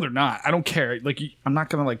 I know they're not. I don't care. Like, I'm not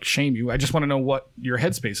gonna like shame you. I just want to know what your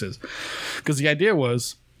headspace is, because the idea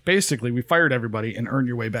was basically we fired everybody and earn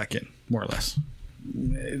your way back in, more or less,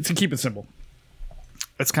 to keep it simple.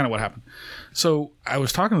 That's kind of what happened. So I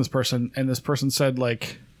was talking to this person, and this person said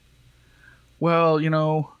like, well,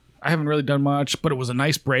 I haven't really done much, but it was a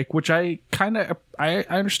nice break, which I kind of I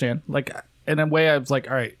understand. Like in a way, I was like,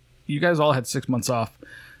 all right, you guys all had 6 months off.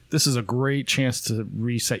 This is a great chance to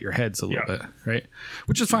reset your heads a little bit, right?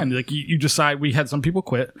 Which is fine. Like you decide. We had some people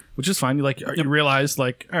quit, which is fine. You realize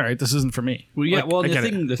like, all right, this isn't for me. Well, yeah. Like, Well, I the get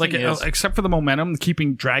thing is, except for the momentum,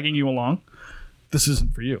 dragging you along, this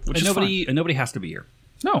isn't for you. Which is fine. And nobody has to be here.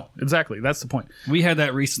 No, exactly. That's the point. We had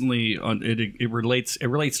that recently. It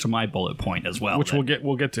relates to my bullet point as well, which we'll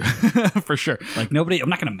get to for sure. Like nobody. I'm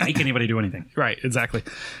not going to make anybody do anything. Right. Exactly.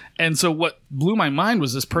 And so what blew my mind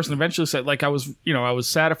was this person eventually said, like, I was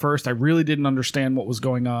sad at first. I really didn't understand what was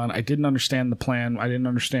going on. I didn't understand the plan. I didn't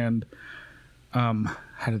understand. How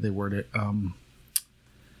did they word it? I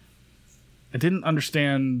didn't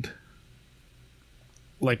understand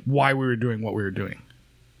like why we were doing what we were doing.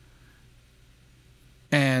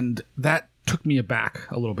 And that took me aback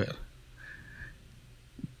a little bit.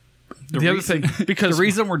 The other thing, because the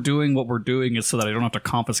reason we're doing what we're doing is so that I don't have to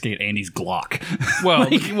confiscate Andy's Glock. Well,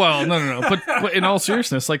 no. But in all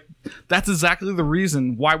seriousness, like that's exactly the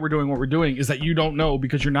reason why we're doing what we're doing is that you don't know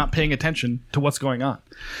because you're not paying attention to what's going on.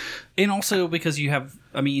 And also because you have,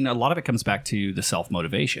 I mean, a lot of it comes back to the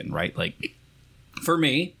self-motivation, right? Like for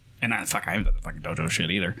me, and I haven't done the fucking dojo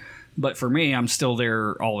shit either. But for me, I'm still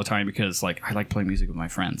there all the time because, like, I like playing music with my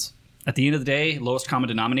friends. At the end of the day, lowest common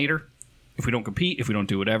denominator, if we don't compete, if we don't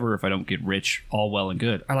do whatever, if I don't get rich, all well and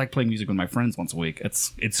good. I like playing music with my friends once a week.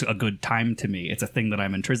 It's a good time to me. It's a thing that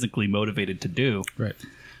I'm intrinsically motivated to do. Right.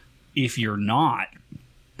 If you're not,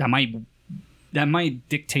 that might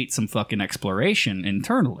dictate some fucking exploration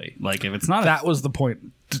internally. Like, if it's not... That was the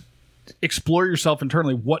point. Explore yourself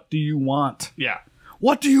internally. What do you want? Yeah.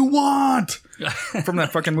 What do you want? From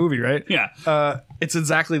that fucking movie, right? Yeah. It's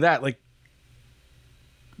exactly that. Like,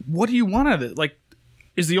 what do you want out of it? Like,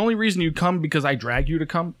 is the only reason you come because I drag you to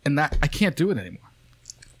come? And that I can't do it anymore.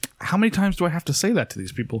 How many times do I have to say that to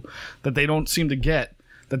these people that they don't seem to get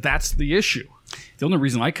that that's the issue? The only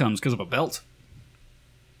reason I come is because of a belt.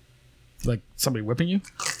 Like somebody whipping you?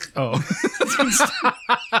 Oh.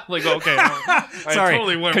 Like, okay. Sorry. I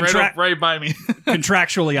totally went right by me.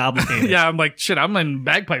 Contractually obligated. Yeah, I'm like, shit, I'm in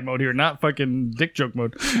bagpipe mode here, not fucking dick joke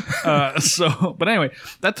mode. But anyway,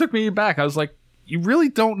 that took me back. I was like, you really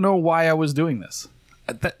don't know why I was doing this.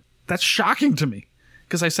 That's shocking to me.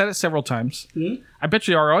 Because I said it several times. Mm-hmm. I bet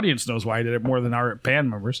you our audience knows why I did it more than our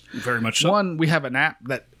band members. Very much so. One, we have an app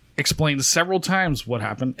that explains several times what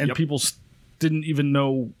happened, and people didn't even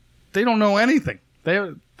know. They don't know anything. They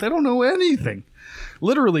don't know anything.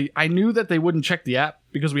 Literally, I knew that they wouldn't check the app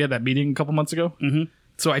because we had that meeting a couple months ago. Mm-hmm.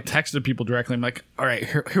 So I texted people directly. I'm like, all right,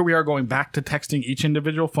 here we are going back to texting each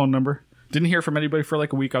individual phone number. Didn't hear from anybody for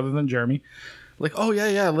like a week other than Jeremy. Like, oh,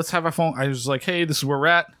 yeah, let's have a phone. I was like, hey, this is where we're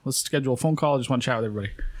at. Let's schedule a phone call. I just want to chat with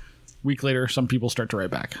everybody. Week later, some people start to write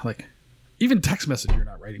back. Like, even text message, you're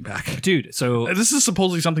not writing back. Dude, so... This is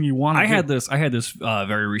supposedly something you want to do. I had this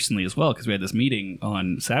very recently as well, because we had this meeting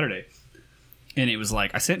on Saturday. And it was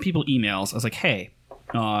like, I sent people emails. I was like, hey,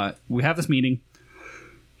 we have this meeting.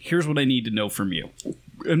 Here's what I need to know from you.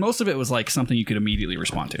 And most of it was like something you could immediately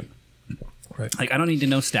respond to. Right. Like, I don't need to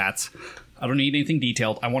know stats. I don't need anything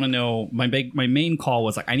detailed. I want to know... My main call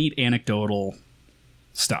was like, I need anecdotal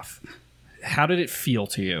stuff. How did it feel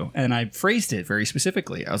to you? And I phrased it very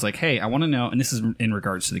specifically. I was like, hey, I want to know... And this is in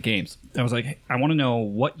regards to the games. I was like, I want to know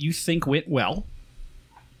what you think went well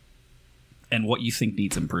and what you think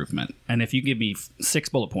needs improvement. And if you give me 6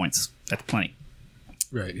 bullet points, that's plenty.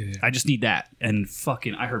 Right. Yeah. I just need that. And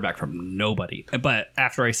fucking, I heard back from nobody. But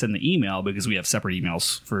after I send the email, because we have separate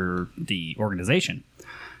emails for the organization,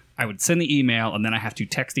 I would send the email and then I have to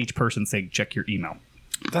text each person saying, check your email.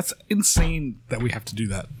 That's insane that we have to do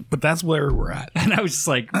that. But that's where we're at. And I was just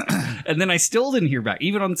like, and then I still didn't hear back.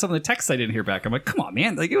 Even on some of the texts I didn't hear back. I'm like, come on,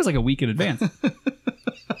 man. Like, it was like a week in advance.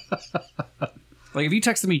 Like, if you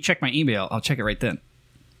texted me, check my email, I'll check it right then.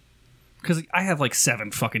 Because I have like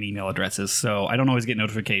 7 fucking email addresses, so I don't always get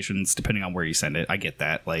notifications depending on where you send it. I get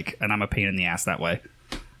that. Like, and I'm a pain in the ass that way.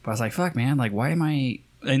 But I was like, fuck, man. Like, why am I...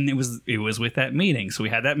 And it was with that meeting. So we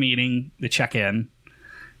had that meeting, the check-in.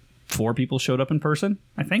 4 people showed up in person,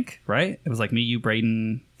 I think, right? It was like me, you,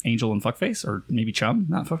 Braden, Angel, and Fuckface. Or maybe Chum,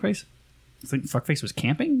 not Fuckface. I think Fuckface was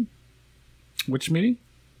camping. Which meeting?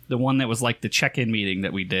 The one that was like the check-in meeting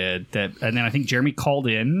that we did. And then I think Jeremy called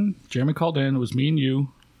in. Jeremy called in. It was me and you,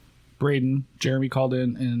 Braden, Jeremy called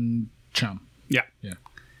in, and Chum. Yeah. Yeah.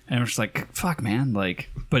 And I'm just like, fuck, man. Like,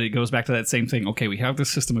 but it goes back to that same thing. Okay, we have this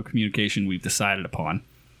system of communication we've decided upon,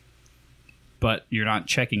 but you're not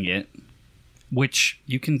checking it, which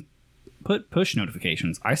you can put push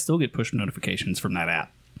notifications. I still get push notifications from that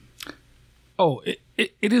app. Oh,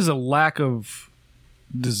 it is a lack of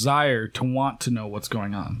desire to want to know what's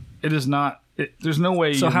going on. It is not. There's no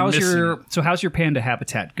way. So how's your panda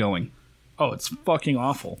habitat going? Oh, it's fucking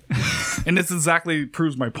awful. And this exactly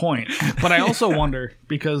proves my point. But I also wonder,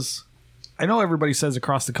 because I know everybody says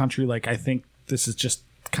across the country, like, I think this is just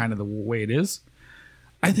kind of the way it is.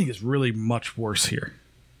 I think it's really much worse here.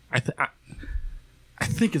 I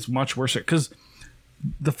think it's much worse here. Because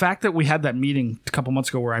the fact that we had that meeting a couple months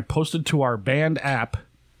ago where I posted to our band app,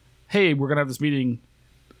 hey, we're going to have this meeting.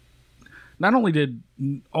 Not only did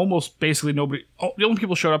almost basically nobody... the only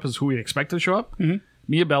people showed up is who we expected to show up. Mm-hmm.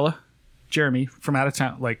 Mia Bella, Jeremy from out of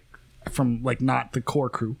town, from not the core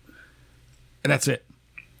crew. And that's it.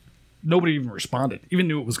 Nobody even responded, even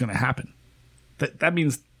knew it was going to happen. That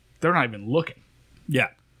means they're not even looking. Yeah.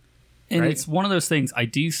 And right? It's one of those things. I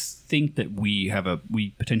do think that we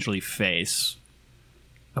potentially face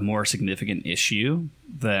a more significant issue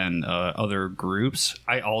than other groups.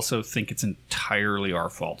 I also think it's entirely our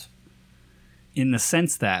fault. In the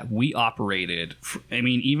sense that we operated,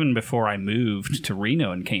 even before I moved to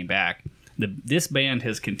Reno and came back, this band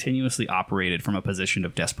has continuously operated from a position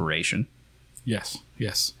of desperation. Yes.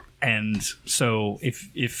 And so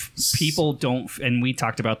if people don't, and we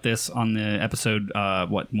talked about this on the episode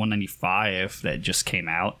 195 that just came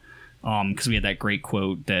out, because we had that great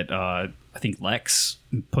quote that I think Lex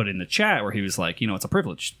put in the chat where he was like, it's a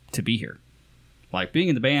privilege to be here. Like, being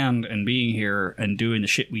in the band and being here and doing the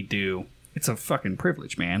shit we do, it's a fucking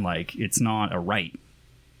privilege, man. Like, it's not a right.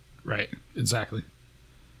 Right. Exactly.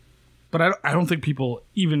 But I don't think people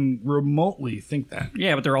even remotely think that.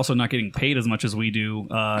 Yeah, but they're also not getting paid as much as we do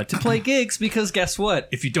to play gigs, because guess what?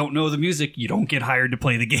 If you don't know the music, you don't get hired to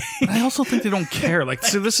play the gig. I also think they don't care. Like,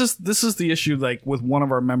 so this is the issue, like, with one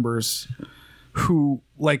of our members who,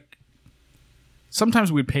 like,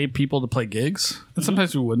 sometimes we'd pay people to play gigs, and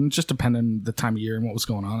sometimes we wouldn't, just depending on the time of year and what was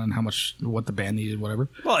going on and what the band needed, whatever.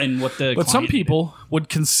 Well, and what the But some people would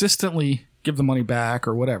consistently give the money back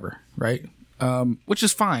or whatever, right? Which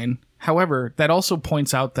is fine. However, that also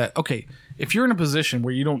points out that, okay, if you're in a position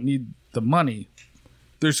where you don't need the money,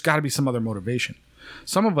 there's got to be some other motivation.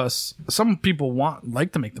 Some people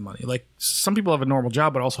like to make the money. Like, some people have a normal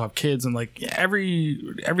job but also have kids, and like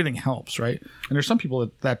everything helps, right? And there's some people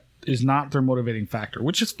that is not their motivating factor,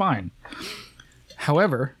 which is fine.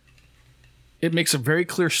 However, it makes a very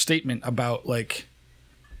clear statement about, like,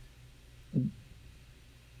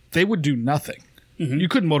 they would do nothing. Mm-hmm. You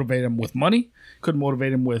couldn't motivate them with money. Couldn't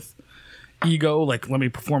motivate them with ego, like, let me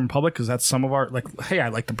perform in public, because that's some of our, like, hey, I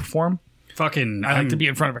like to perform. I like to be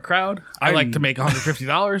in front of a crowd. I like to make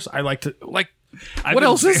 $150. I like to, like, what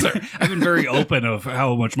else is there? I've been very open of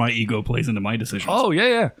how much my ego plays into my decisions. Oh,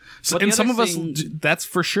 yeah. So, and some of us, that's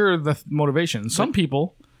for sure the motivation. Some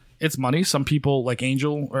people, it's money. Some people, like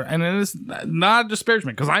Angel, and it's not a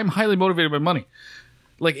disparagement, because I'm highly motivated by money.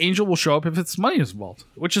 Like, Angel will show up if it's money is involved,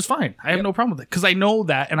 which is fine. I have no problem with it, because I know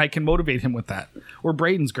that, and I can motivate him with that. Or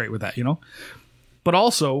Braden's great with that, But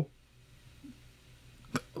also,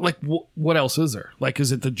 like, what else is there? Like,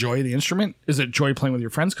 is it the joy of the instrument? Is it joy playing with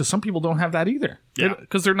your friends? Because some people don't have that either. Yeah.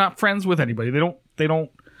 Because they're not friends with anybody. They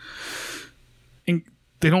don't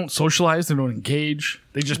socialize. They don't engage.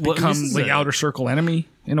 They just become like outer circle enemy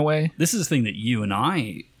in a way. This is the thing that you and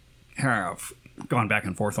I have gone back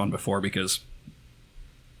and forth on before, because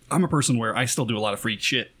I'm a person where I still do a lot of free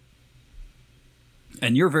shit.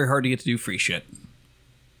 And you're very hard to get to do free shit.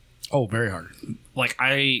 Oh, very hard. Like,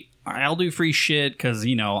 I'll do free shit because,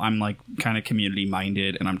 I'm, like, kind of community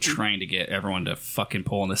minded, and I'm trying to get everyone to fucking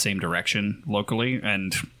pull in the same direction locally.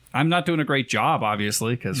 And I'm not doing a great job,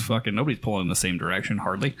 obviously, because fucking nobody's pulling in the same direction,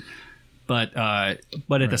 hardly. But at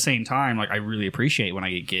the same time, like, I really appreciate when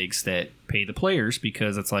I get gigs that pay the players,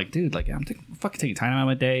 because it's like, dude, like, I'm fucking taking time out of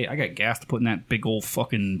my day. I got gas to put in that big old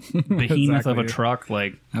fucking behemoth of a truck.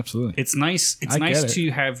 Like, absolutely, it's nice. It's nice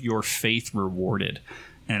to have your faith rewarded,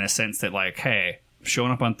 in a sense that, like, hey, I'm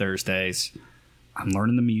showing up on Thursdays. I'm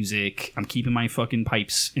learning the music. I'm keeping my fucking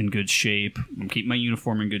pipes in good shape. I'm keeping my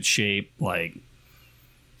uniform in good shape. Like,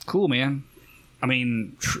 cool, man. I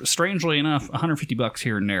mean, strangely enough, $150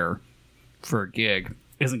 here and there for a gig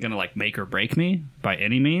isn't going to, like, make or break me by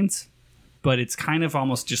any means, but it's kind of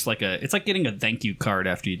almost just like it's like getting a thank you card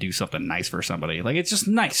after you do something nice for somebody. Like, it's just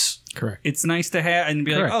nice. Correct. It's nice to have and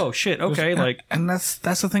be like, oh shit, okay. And that's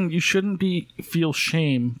the thing. You shouldn't feel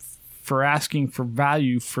shame for asking for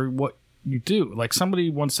value for what you do. Like, somebody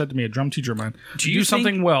once said to me, a drum teacher of mine, do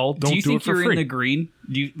something well, don't do it for free. Do you think you're in the green?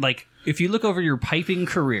 Do you, like, if you look over your piping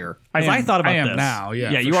career, I thought about this now,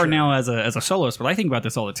 yeah, you are now as a soloist, but I think about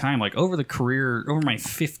this all the time. Like, over my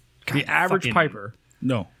fifth, the average piper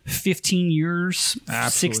No. 15 years,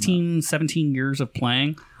 Absolutely 16, 17 years of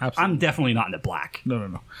playing, Absolutely. I'm definitely not in the black.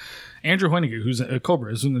 No. Andrew Hoeniger, who's a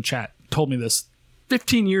Cobra, is in the chat, told me this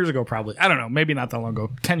 15 years ago, probably. I don't know, maybe not that long ago.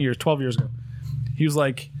 10 years, 12 years ago. He was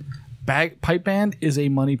like, pipe band is a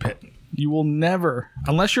money pit. You will never,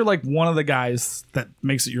 unless you're like one of the guys that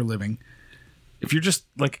makes it your living, if you're just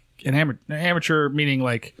like an amateur, meaning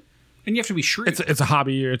like And you have to be shrewd. it's a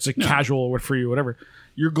hobby or it's a casual or for you, whatever,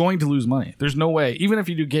 you're going to lose money. There's no way. Even if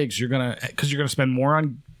you do gigs, because you're gonna spend more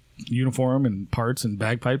on uniform and parts and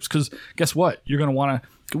bagpipes. Because guess what? You're gonna want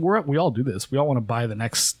to. We all do this. We all want to buy the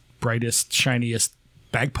next brightest, shiniest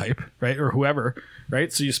bagpipe, right? Or whoever,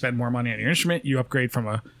 right? So you spend more money on your instrument. You upgrade from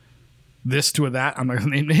a this to a that. I'm not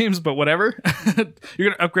gonna name names, but whatever.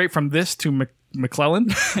 You're gonna upgrade from this to McClellan.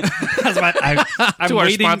 I'm To our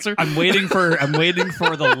waiting, sponsor. I'm waiting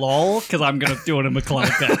for the lull because I'm gonna do it in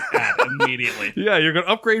McClellan ad immediately. Yeah, you're gonna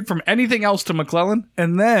upgrade from anything else to McClellan,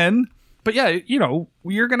 and then. But yeah,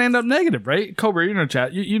 you're gonna end up negative, right? Cobra, you're in the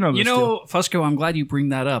chat. You know this. You know, Fusco, I'm glad you bring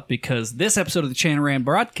that up because this episode of the Chanaran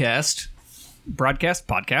podcast,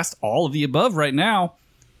 all of the above right now,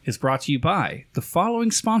 is brought to you by the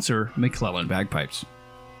following sponsor, McClellan Bagpipes.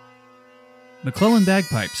 McClellan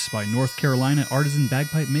Bagpipes by North Carolina artisan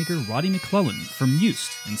bagpipe maker Roddy McClellan from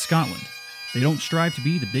Eust in Scotland. They don't strive to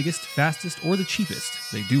be the biggest, fastest, or the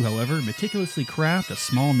cheapest. They do, however, meticulously craft a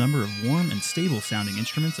small number of warm and stable-sounding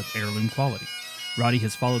instruments of heirloom quality. Roddy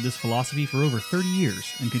has followed this philosophy for over 30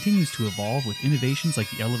 years and continues to evolve with innovations like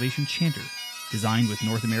the Elevation Chanter, designed with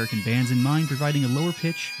North American bands in mind, providing a lower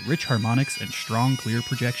pitch, rich harmonics, and strong, clear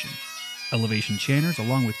projection. Elevation Chanters,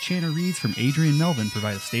 along with chanter reeds from Adrian Melvin,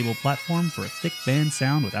 provide a stable platform for a thick band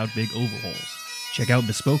sound without big oval holes. Check out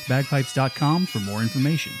BespokeBagpipes.com for more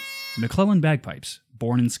information. McClellan Bagpipes,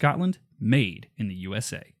 born in Scotland, made in the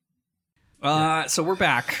USA. So we're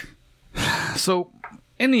back. So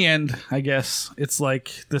in the end, I guess it's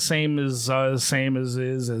like the same as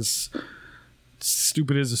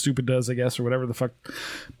stupid as stupid does, I guess, or whatever the fuck.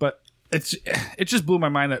 But it just blew my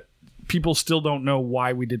mind that people still don't know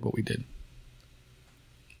why we did what we did.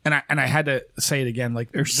 And I had to say it again.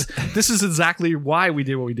 Like, this is exactly why we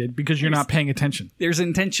did what we did, because you're not paying attention. There's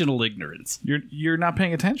intentional ignorance. You're not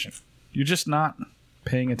paying attention. You're just not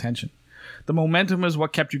paying attention. The momentum is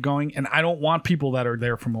what kept you going, and I don't want people that are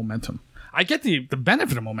there for momentum. I get the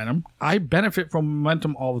benefit of momentum. I benefit from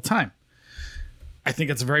momentum all the time. I think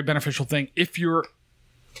it's a very beneficial thing if you're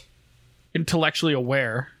intellectually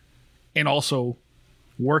aware and also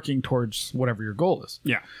working towards whatever your goal is.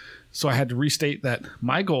 Yeah. So I had to restate that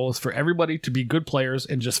my goal is for everybody to be good players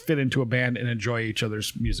and just fit into a band and enjoy each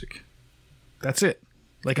other's music. That's it.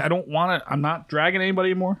 Like, I don't want to, I'm not dragging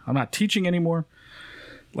anybody anymore. I'm not teaching anymore.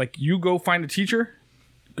 Like, you go find a teacher,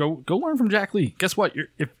 go learn from Jack Lee. Guess what?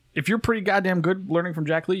 If you're pretty goddamn good learning from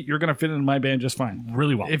Jack Lee, you're going to fit into my band just fine.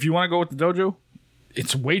 Really well. If you want to go with the dojo,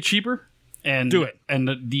 it's way cheaper. And do it. And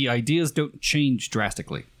the ideas don't change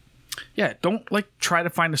drastically. Yeah, don't try to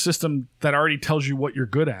find a system that already tells you what you're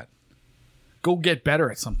good at. Go get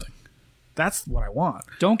better at something. That's what I want.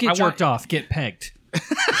 Don't get jerked off. Get pegged.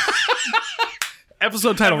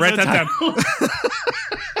 Episode title. Write that down.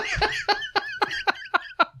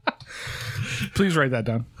 Please write that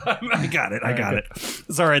down. I got it. I got it.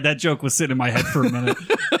 Sorry, that joke was sitting in my head for a minute.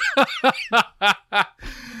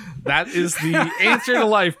 That is the answer to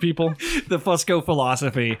life, people. The Fusco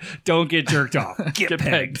philosophy. Don't get jerked off. Get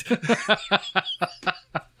pegged.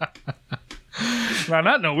 On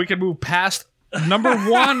that note, we can move past number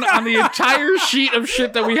one on the entire sheet of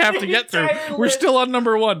shit that we have to get through. We're still on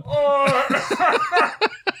number one.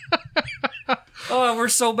 Oh, we're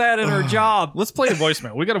so bad at our job. Let's play a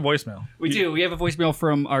voicemail. We got a voicemail. We do. We have a voicemail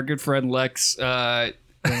from our good friend Lex, a.k.a.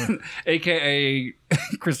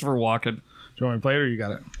 Christopher Walken. Do you want me to play it or you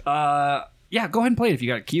got it? Yeah, go ahead and play it if you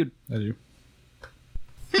got it queued. I do.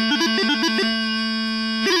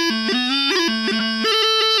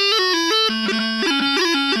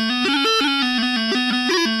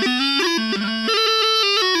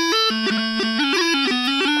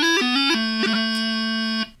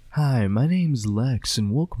 Hi, my name's Lex,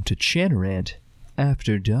 and welcome to Chanarant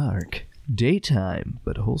After Dark. Daytime,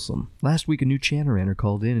 but wholesome. Last week, a new Chanaranter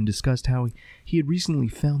called in and discussed how he had recently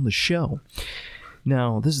found the show.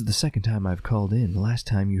 Now, this is the second time I've called in. The last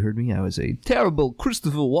time you heard me, I was a terrible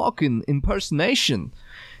Christopher Walken impersonation.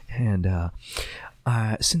 And,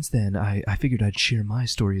 since then, I figured I'd share my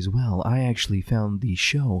story as well. I actually found the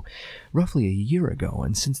show roughly a year ago,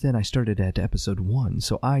 and since then I started at episode 1,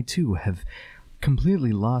 so I too have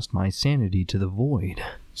completely lost my sanity to the void.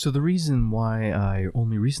 So the reason why I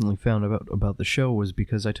only recently found out about the show was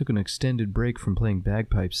because I took an extended break from playing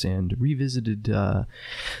bagpipes and revisited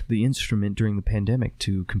the instrument during the pandemic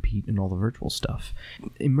to compete in all the virtual stuff.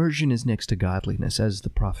 Immersion is next to godliness, as the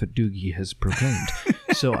prophet Doogie has proclaimed.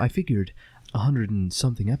 So I figured 100 and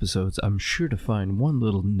something episodes, I'm sure to find one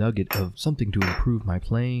little nugget of something to improve my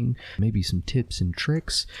playing, maybe some tips and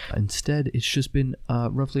tricks. Instead, it's just been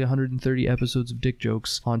roughly 130 episodes of dick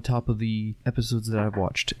jokes on top of the episodes that I've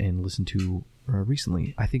watched and listened to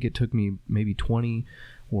recently. I think it took me maybe 20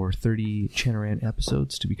 or 30 Chanarant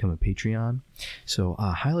episodes to become a Patreon. So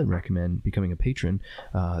I highly recommend becoming a patron.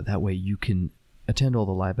 That way you can attend all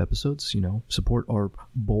the live episodes, support our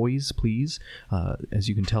boys, please. As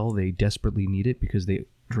you can tell, they desperately need it because they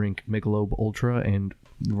drink Michelob Ultra and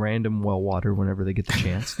random well water whenever they get the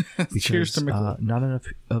chance. Because Cheers to Michelob. Not enough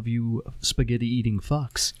of you spaghetti-eating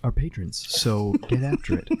fucks are patrons, so get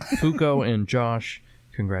after it. Fuko and Josh,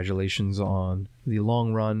 congratulations on the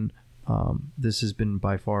long run. This has been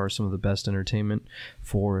by far some of the best entertainment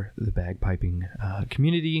for the bagpiping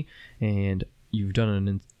community, and you've done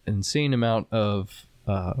an insane amount of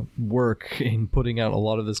work in putting out a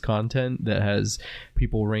lot of this content that has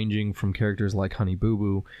people ranging from characters like Honey Boo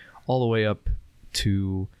Boo all the way up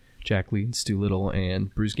to Jack Lee, Stu Little,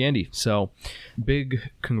 and Bruce Gandy. So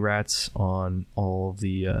big congrats on all of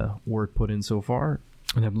the work put in so far,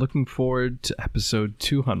 and I'm looking forward to episode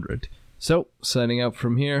 200. So signing out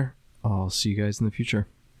from here, I'll see you guys in the future.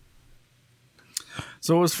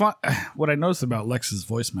 So it was fun. What I noticed about Lex's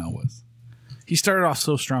voicemail was he started off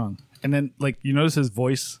so strong, and then you notice his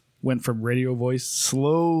voice went from radio voice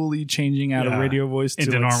slowly changing out of radio voice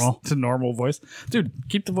into normal voice. Dude,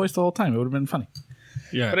 keep the voice the whole time. It would have been funny.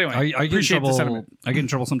 Yeah, but anyway, I get in appreciate trouble. the sentiment. I get in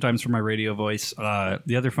trouble sometimes for my radio voice.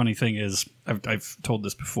 The other funny thing is, I've told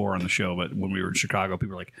this before on the show, but when we were in Chicago,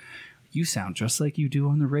 people were like, "You sound just like you do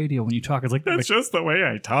on the radio when you talk." It's like, that's just the way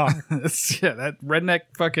I talk. Yeah, that redneck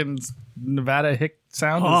fucking Nevada hick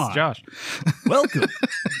sound is Josh. Welcome.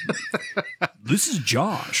 This is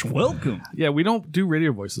Josh. Welcome. Yeah, we don't do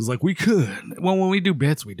radio voices like we could. Well, when we do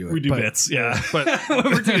bits, we do it. We do bits, yeah. But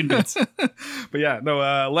We're doing bits. But yeah,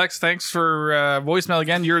 no, Lex, thanks for voicemail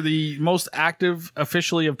again. You're the most active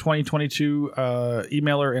officially of 2022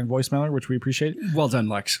 emailer and voicemailer, which we appreciate. Well done,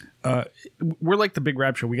 Lex. We're like the Big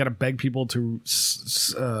Rap Show. We got to beg people to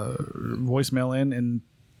voicemail in and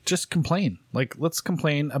just complain. Let's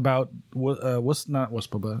complain about what's not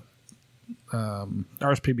WSPA,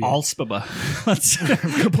 RSPB. Allspaba. Let's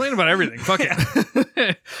complain about everything. Fuck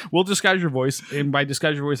it. We'll disguise your voice, and by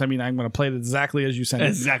disguise your voice, I mean I'm going to play it exactly as you sent it.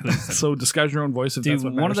 Exactly. So disguise your own voice. If Dude, that's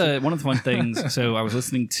what one of matters. the fun things. So I was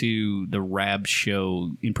listening to the Rab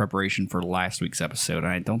show in preparation for last week's episode, and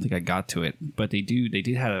I don't think I got to it, but they did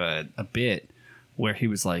have a bit where he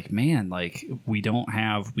was like, man, we don't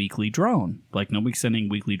have weekly drone. Nobody's sending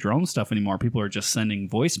weekly drone stuff anymore. People are just sending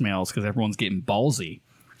voicemails because everyone's getting ballsy.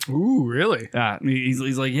 Ooh, really?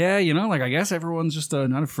 He's like, yeah, I guess everyone's just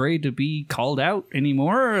not afraid to be called out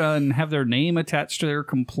anymore and have their name attached to their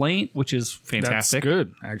complaint, which is fantastic. That's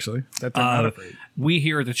good, actually. That they're not afraid. We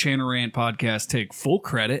here at the Chanarant podcast take full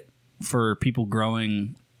credit for people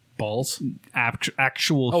growing balls,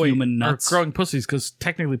 actual human nuts, or growing pussies, because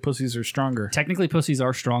technically pussies are stronger. Technically, pussies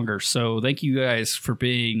are stronger. So thank you guys for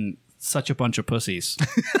being such a bunch of pussies.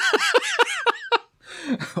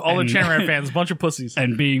 All the Chanarant fans, bunch of pussies,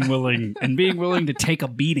 and being willing to take a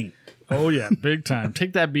beating. Oh yeah, big time.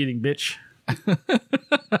 Take that beating, bitch.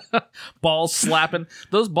 Balls slapping.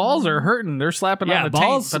 Those balls are hurting. They're slapping on the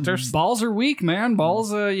balls. taint, but balls are weak, man.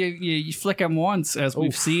 Balls, you flick them once, as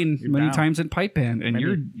we've seen many times in pipe band,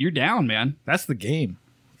 and you're down, man. That's the game.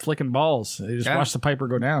 Flicking balls. They just watch the piper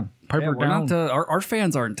go down. Piper down. Not, our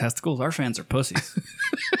fans aren't testicles. Our fans are pussies.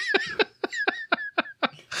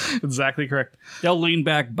 Exactly correct. They'll lean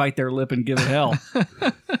back, bite their lip, and give it hell.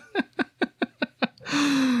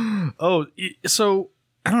 Oh, so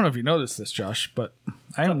I don't know if you noticed this, Josh, but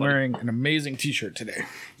I am wearing an amazing t-shirt today.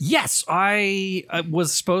 Yes, I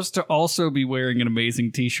was supposed to also be wearing an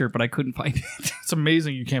amazing t-shirt, but I couldn't find it. It's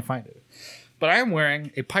amazing you can't find it. But I am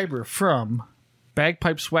wearing a piper from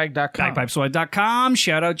bagpipeswag.com. Bagpipeswag.com.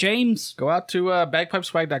 Shout out, James. Go out to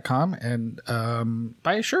bagpipeswag.com and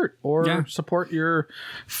buy a shirt or support your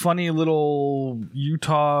funny little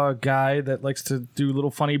Utah guy that likes to do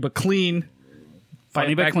little funny but clean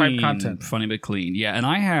bagpipe content. Funny but clean. Yeah, and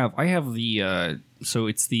I have the so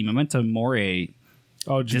it's the Memento Mori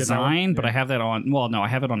design, but I have that on. Well, no, I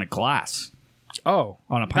have it on a glass. Oh,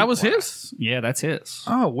 on a pipe that was glass. his. Yeah, that's his.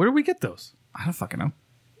 Oh, where did we get those? I don't fucking know.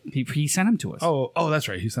 He sent them to us. Oh, that's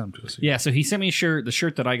right. He sent them to us. Yeah, so he sent me a shirt. The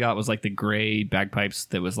shirt that I got was like the gray bagpipes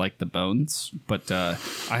that was like the bones. But I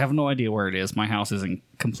have no idea where it is. My house is in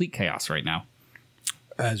complete chaos right now.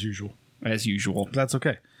 As usual. That's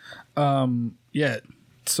okay. Yeah.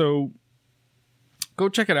 So go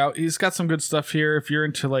check it out. He's got some good stuff here. If you're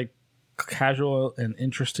into like casual and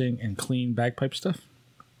interesting and clean bagpipe stuff.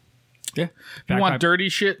 Yeah. If you want dirty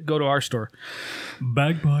shit, go to our store.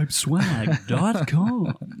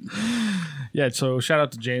 Bagpipeswag.com. Yeah, so shout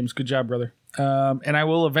out to James. Good job, brother. And I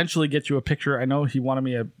will eventually get you a picture. I know he wanted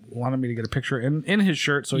me to get a picture in his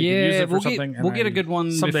shirt so he can use it for something. We'll get a good one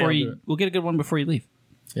before you. We'll get a good one before you leave.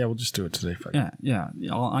 Yeah, we'll just do it today. Yeah.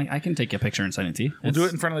 I can take a picture and send it to you. We'll do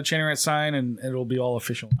it in front of the Channing Rant sign, and it'll be all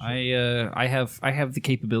official. I have the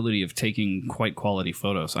capability of taking quite quality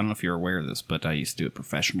photos. I don't know if you're aware of this, but I used to do it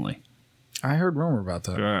professionally. I heard rumor about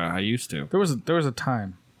that. I used to. There was a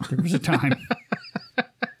time. There was a time.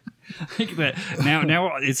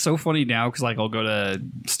 Now it's so funny now because like I'll go to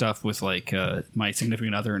stuff with like my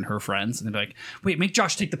significant other and her friends, and they're like, "Wait, make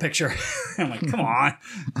Josh take the picture." I'm like, "Come on,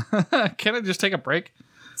 can I just take a break?"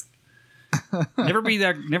 Never be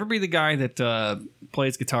the guy that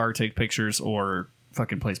plays guitar, take pictures, or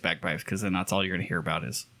fucking plays bagpipes, because then that's all you're gonna hear about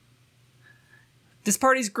is this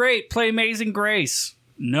party's great. Play Amazing Grace.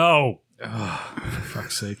 No. Oh, for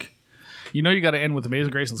fuck's sake. You know you got to end with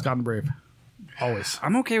Amazing Grace and Scott and the Brave. Always.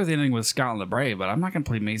 I'm okay with ending with Scott and the Brave, but I'm not going to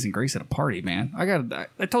play Amazing Grace at a party, man.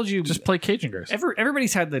 I told you. Just play Cajun Grace.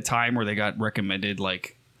 Everybody's had the time where they got recommended,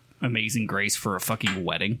 like, Amazing Grace for a fucking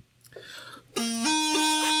wedding.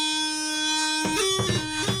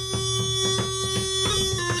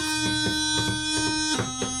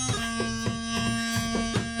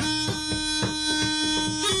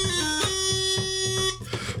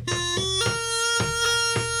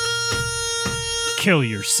 Kill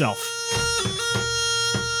yourself.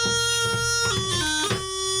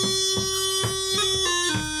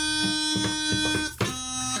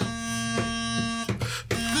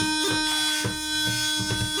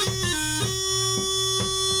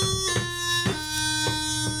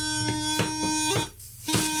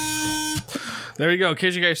 There you go,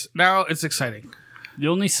 Cajun Grace. Now it's exciting. The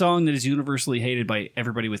only song that is universally hated by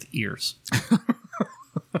everybody with ears.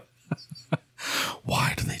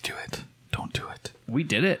 Why do they do it? Don't do it. We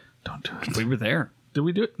did it. Don't do it. We were there. Did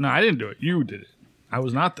we do it? No, I didn't do it. You did it. I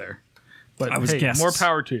was not there. But I was guests. More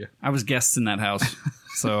power to you. I was guests in that house.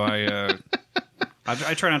 So I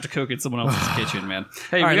try not to cook in someone else's kitchen, man.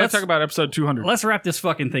 Hey, we got to talk about episode 200. Let's wrap this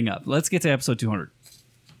fucking thing up. Let's get to episode 200.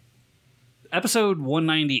 Episode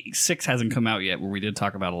 196 hasn't come out yet, where we did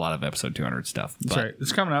talk about a lot of episode 200 stuff. That's right.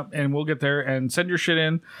 It's coming up, and we'll get there. And send your shit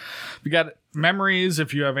in. We got memories.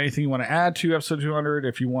 If you have anything you want to add to episode 200,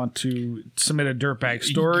 if you want to submit a dirtbag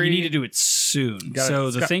story, you need to do it soon.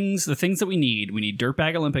 The things that we need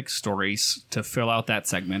dirtbag Olympics stories to fill out that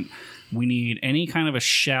segment. We need any kind of a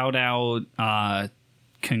shout out,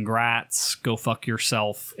 congrats, go fuck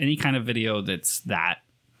yourself, any kind of video that's that.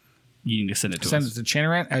 You need to send it to us. Send it to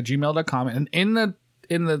channerant@gmail.com, and in the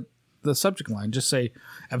subject line, just say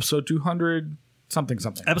episode 200 something.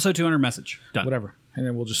 Episode 200 message. Done. Whatever. And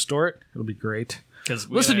then we'll just store it. It'll be great.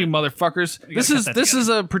 Listen, you motherfuckers. This is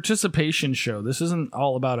a participation show. This isn't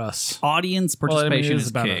all about us. Audience participation is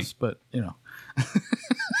about king. us, but you know.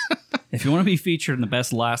 If you want to be featured in the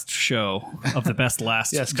best last show of the best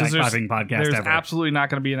last Bagpiping podcast there's ever. Absolutely not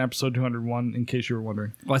going to be an episode 201, in case you were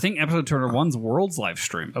wondering. Well, I think episode 201's world's live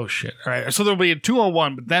stream. Oh, shit. All right. So there'll be a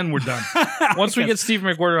 201, but then we're done. Once we get Steve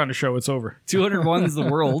McWhorter on the show, it's over. 201's the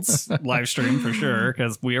world's live stream for sure,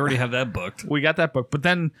 because we already have that booked. We got that booked. But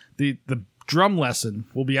then the drum lesson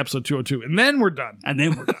will be episode 202, and then we're done.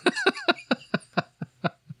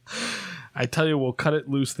 I tell you, we'll cut it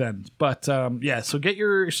loose then. But yeah, so get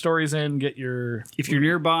your stories in. If you're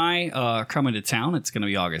nearby, come into town. It's going to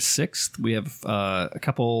be August 6th. We have a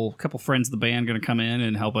couple friends of the band going to come in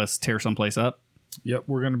and help us tear someplace up. Yep,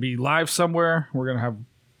 we're going to be live somewhere. We're going to have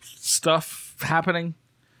stuff happening.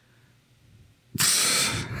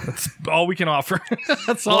 That's all we can offer.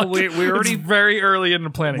 That's all. We're already very early in the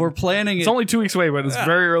planning. We're planning. It's only 2 weeks away, but it's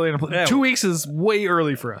very early in the planning. 2 weeks is way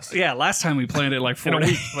early for us. Yeah, last time we planned it like 4 days.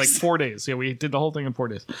 Week, like 4 days. Yeah, we did the whole thing in 4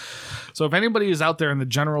 days. So if anybody is out there in the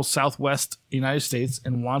general Southwest United States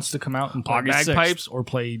and wants to come out and play August bagpipes 6th. Or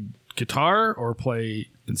play guitar or play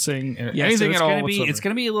and sing anything at all, it's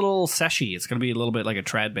going to be a little seshy. It's going to be a little bit like a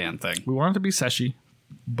trad band thing. We want it to be seshy,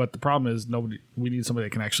 but the problem is we need somebody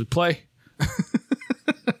that can actually play.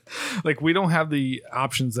 Like, we don't have the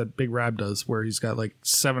options that Big Rab does, where he's got like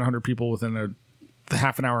 700 people within a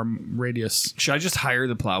half an hour radius. Should I just hire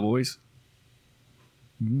the Plowboys?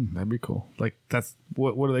 That'd be cool. Like that's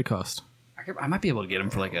what do they cost? I might be able to get them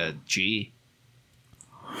for like a G.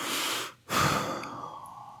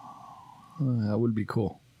 That would be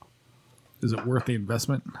cool. Is it worth the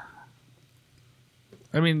investment?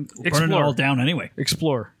 I mean, Burn it all down anyway.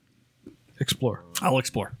 Explore. I'll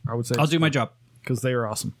explore. I would say I'll do my job. because they are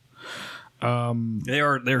awesome.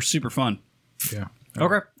 They're super fun. Yeah.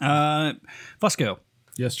 Okay. Fusco,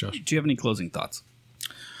 Yes, Josh. do you have any closing thoughts?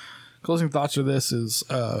 Closing thoughts of this is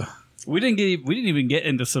We didn't even get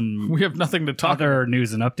into some we have nothing to talk about. other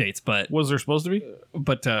news and updates, but Was there supposed to be?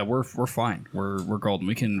 we're fine. We're golden.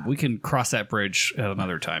 We can cross that bridge at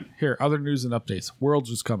another time. Here, other news and updates. Worlds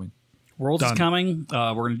is coming. Worlds is Done. coming.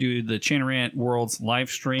 We're going to do the Chanarant Worlds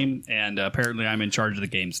live stream, and apparently I'm in charge of the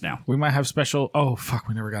games now. We might have special. Oh fuck!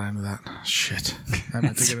 We never got into that. Shit. I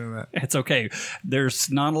meant to get into that. It's okay.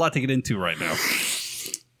 There's not a lot to get into right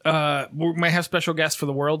now. We might have special guests for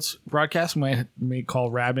the Worlds broadcast. We may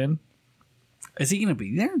call Rab in. Is he going to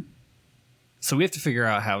be there? So we have to figure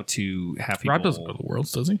out how to have people. Rab doesn't go to the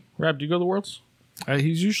Worlds, does he? Rab, do you go to the Worlds?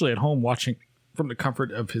 He's usually at home watching from the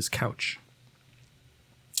comfort of his couch.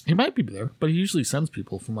 He might be there, but he usually sends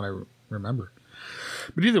people from what I remember.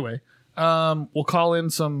 But either way, we'll call in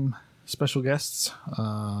some special guests.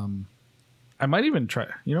 I might even try.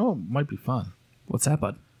 You know, it might be fun. What's that,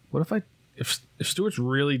 bud? What if Stuart's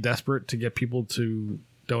really desperate to get people to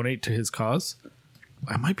donate to his cause?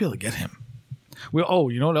 I might be able to get him. You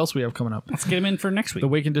know what else we have coming up? Let's get him in for next week. The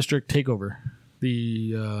Waken District Takeover.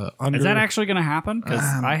 The under. Is that actually going to happen? Because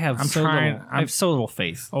I have so little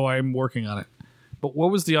faith. Oh, I'm working on it. But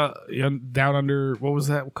what was the down under? What was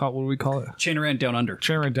that called? What do we call it? Chanarant Down Under.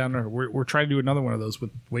 Chanarant Down Under. We're trying to do another one of those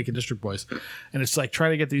with Waken District boys, and it's like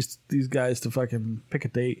trying to get these guys to fucking pick a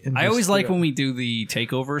date. And I always like when we do the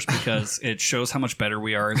takeovers because it shows how much better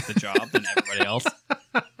we are at the job than everybody else.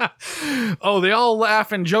 Oh, they all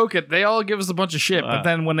laugh and joke it. They all give us a bunch of shit, but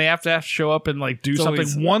then when they have to show up and like do something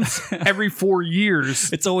always- once every 4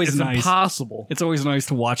 years, It's always nice. impossible. It's always nice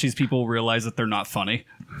to watch these people realize that they're not funny.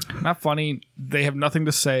 Not funny. They have nothing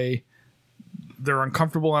to say. They're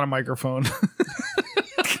uncomfortable on a microphone.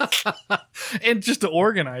 And just to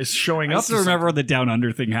organize showing I up. also remember when the Down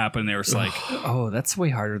Under thing happened. They were just like, "Oh, that's way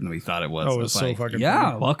harder than we thought it was." Oh, it I was so like, fucking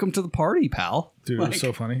yeah. funny. Welcome to the party, pal. Dude, it Like, was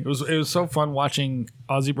so funny. It was so fun watching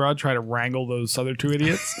Aussie Broad try to wrangle those other two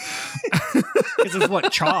idiots. This is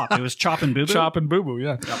what Chop. It was Chop and Boo Boo. Chop and Boo Boo,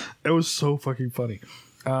 yeah. It was so fucking funny.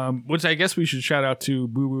 Which I guess we should shout out to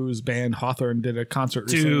Boo Boo's band Hawthorne did a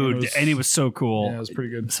concert recently, Dude, and it was so cool. yeah, it was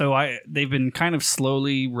pretty good. So they've been kind of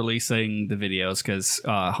slowly releasing the videos because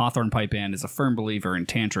Hawthorne Pipe Band is a firm believer in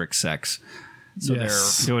tantric sex. So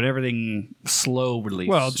Yes. they're doing everything slow release.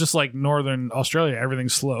 Well, just like Northern Australia,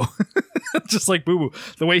 everything's slow. Just like Boo Boo.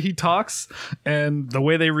 The way he talks and the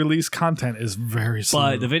way they release content is very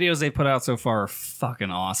slow. but the videos they put out so far are fucking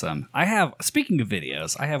awesome. Speaking of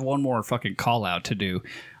videos, I have one more fucking call out to do.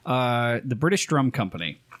 The British Drum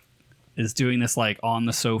Company is doing this like on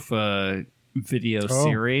the sofa video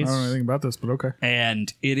series. I don't know anything about this, but okay.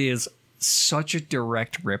 And it is such a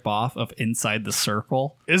direct ripoff of Inside the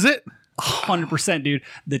Circle. Is it? 100%, dude.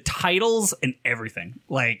 The titles and everything.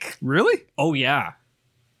 Like, Really? oh yeah.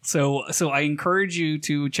 So I encourage you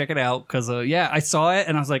to check it out because I saw it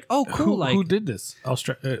and I was like, oh cool. Who did this?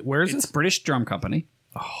 Where is It's this? British Drum Company.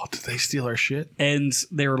 Oh, did they steal our shit? And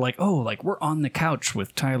they were like, oh, like we're on the couch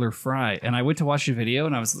with Tyler Fry. And I went to watch the video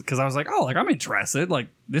and I was like, oh, like I'm interested. Like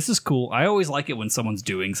this is cool. I always like it when someone's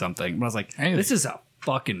doing something. But I was like, Anything. this is a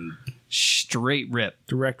fucking straight rip.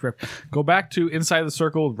 Direct rip. Go back to Inside the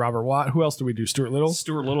Circle with Robert Watt. Who else did we do? Stuart Little?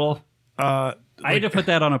 Stuart Little. I had to put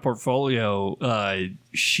that on a portfolio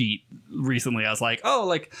sheet recently. I was like,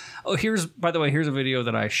 here's a video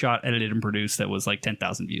that I shot, edited, and produced that was like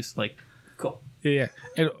 10,000 views. Like, cool. Yeah.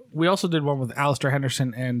 And we also did one with Alistair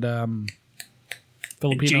Henderson and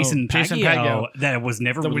Filipino Jason Paggio that was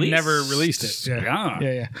never that released. we never released it.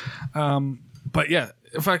 Yeah. But yeah,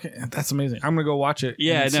 if I can, that's amazing. I'm gonna go watch it.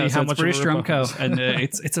 Yeah, and no, see so how it's much British of a Drum ripoff Co. it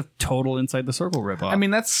is. And it's a total Inside the Circle ripoff.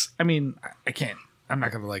 I can't. I'm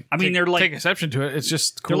not gonna like. they're like- take exception to it. It's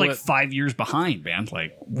just they're cool. like 5 years behind, man.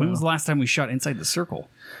 Like, when was the last time we shot Inside the Circle?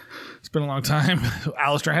 It's been a long time.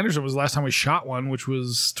 Alistair Henderson was the last time we shot one, which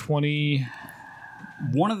was 2018.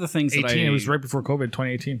 One of the things that It was right before COVID,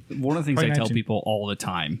 2018. one of the things I tell 2019. people all the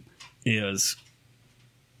time is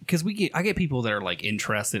because I get people that are like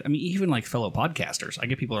interested. I mean, even like fellow podcasters, I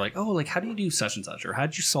get people that are like, oh, like how do you do such and such, or how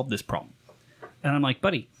did you solve this problem? And I'm like,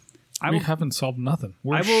 buddy, We haven't solved nothing.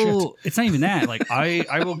 We're I will. It's not even that. Like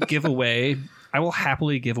I will give away. I will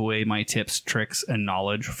happily give away my tips, tricks, and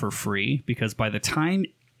knowledge for free because by the time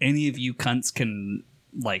any of you cunts can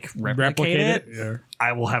like replicate it, Yeah.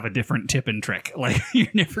 I will have a different tip and trick. Like you're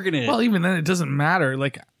never gonna. Well, even then, it doesn't matter.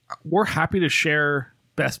 Like, we're happy to share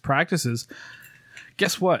best practices.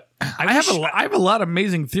 Guess what? I have a lot of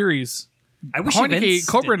amazing theories. I wish Hoineke, events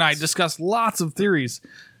Cobra, and I did- discussed lots of theories.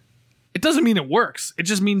 It doesn't mean it works. It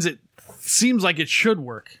just means it seems like it should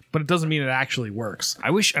work, but it doesn't mean it actually works. I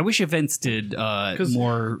wish events did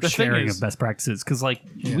more the thing sharing is- of best practices, because like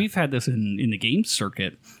we've had this in the game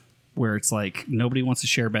circuit where it's like nobody wants to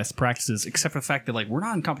share best practices except for the fact that like we're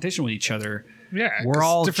not in competition with each other. Yeah, We're 'cause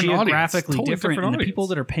all different audience. geographically Totally different, and the audience. people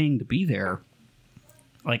that are paying to be there.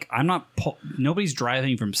 Like I'm not. Nobody's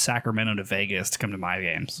driving from Sacramento to Vegas to come to my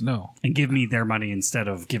games No. and give me their money instead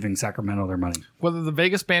of giving Sacramento their money. Whether the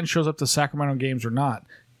Vegas band shows up to Sacramento games or not,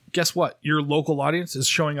 guess what? Your local audience is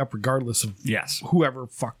showing up regardless of Yes, whoever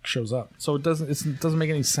fuck shows up. So it doesn't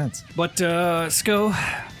make any sense. but Sko,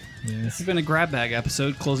 this has been a grab bag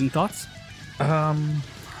episode. Closing thoughts.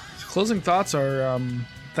 Closing thoughts are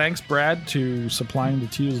thanks, Brad, to supplying the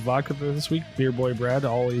Tito's vodka this week. Beer Boy Brad,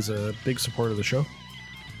 always a big supporter of the show.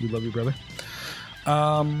 We love you, brother.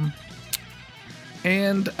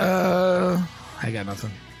 And I got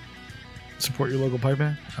nothing. Support your local pipe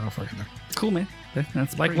band? I don't fucking know. Cool, man.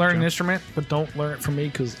 That's Like great, learning an Joe. instrument, but don't learn it from me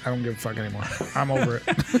because I don't give a fuck anymore. I'm over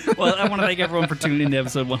it. Well, I want to thank everyone for tuning in to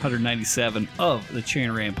episode 197 of the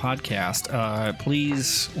Chanarant podcast.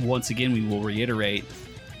 Please, once again, we will reiterate,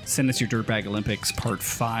 send us your Dirtbag Olympics Part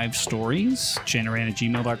 5 stories,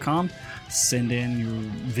 chanarant@gmail.com. Send in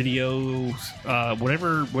your video,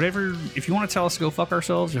 whatever. If you want to tell us to go fuck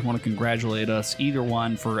ourselves, if you want to congratulate us, either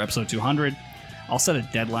one for episode 200. I'll set a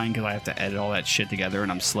deadline because I have to edit all that shit together,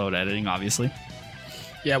 and I'm slow at editing, obviously.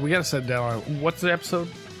 Yeah, we got to set down. What's the episode?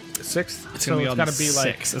 6th? It's gonna be on got the to be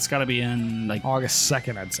like 6th. It's got to be in like August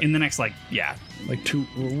 2nd, I'd say. in the next a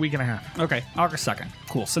week and a half. Okay, August 2nd.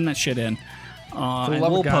 Cool. Send that shit in. the And love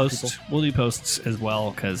of we'll God, post. people. We'll do posts as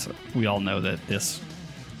well because we all know that this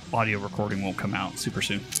audio recording won't come out super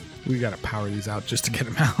soon. We got to power these out just to get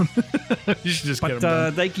them out. You should just get them But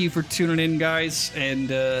done. thank you for tuning in, guys.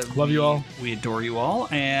 And Love you all. We adore you all.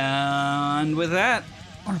 And with that,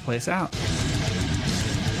 I want to play us out.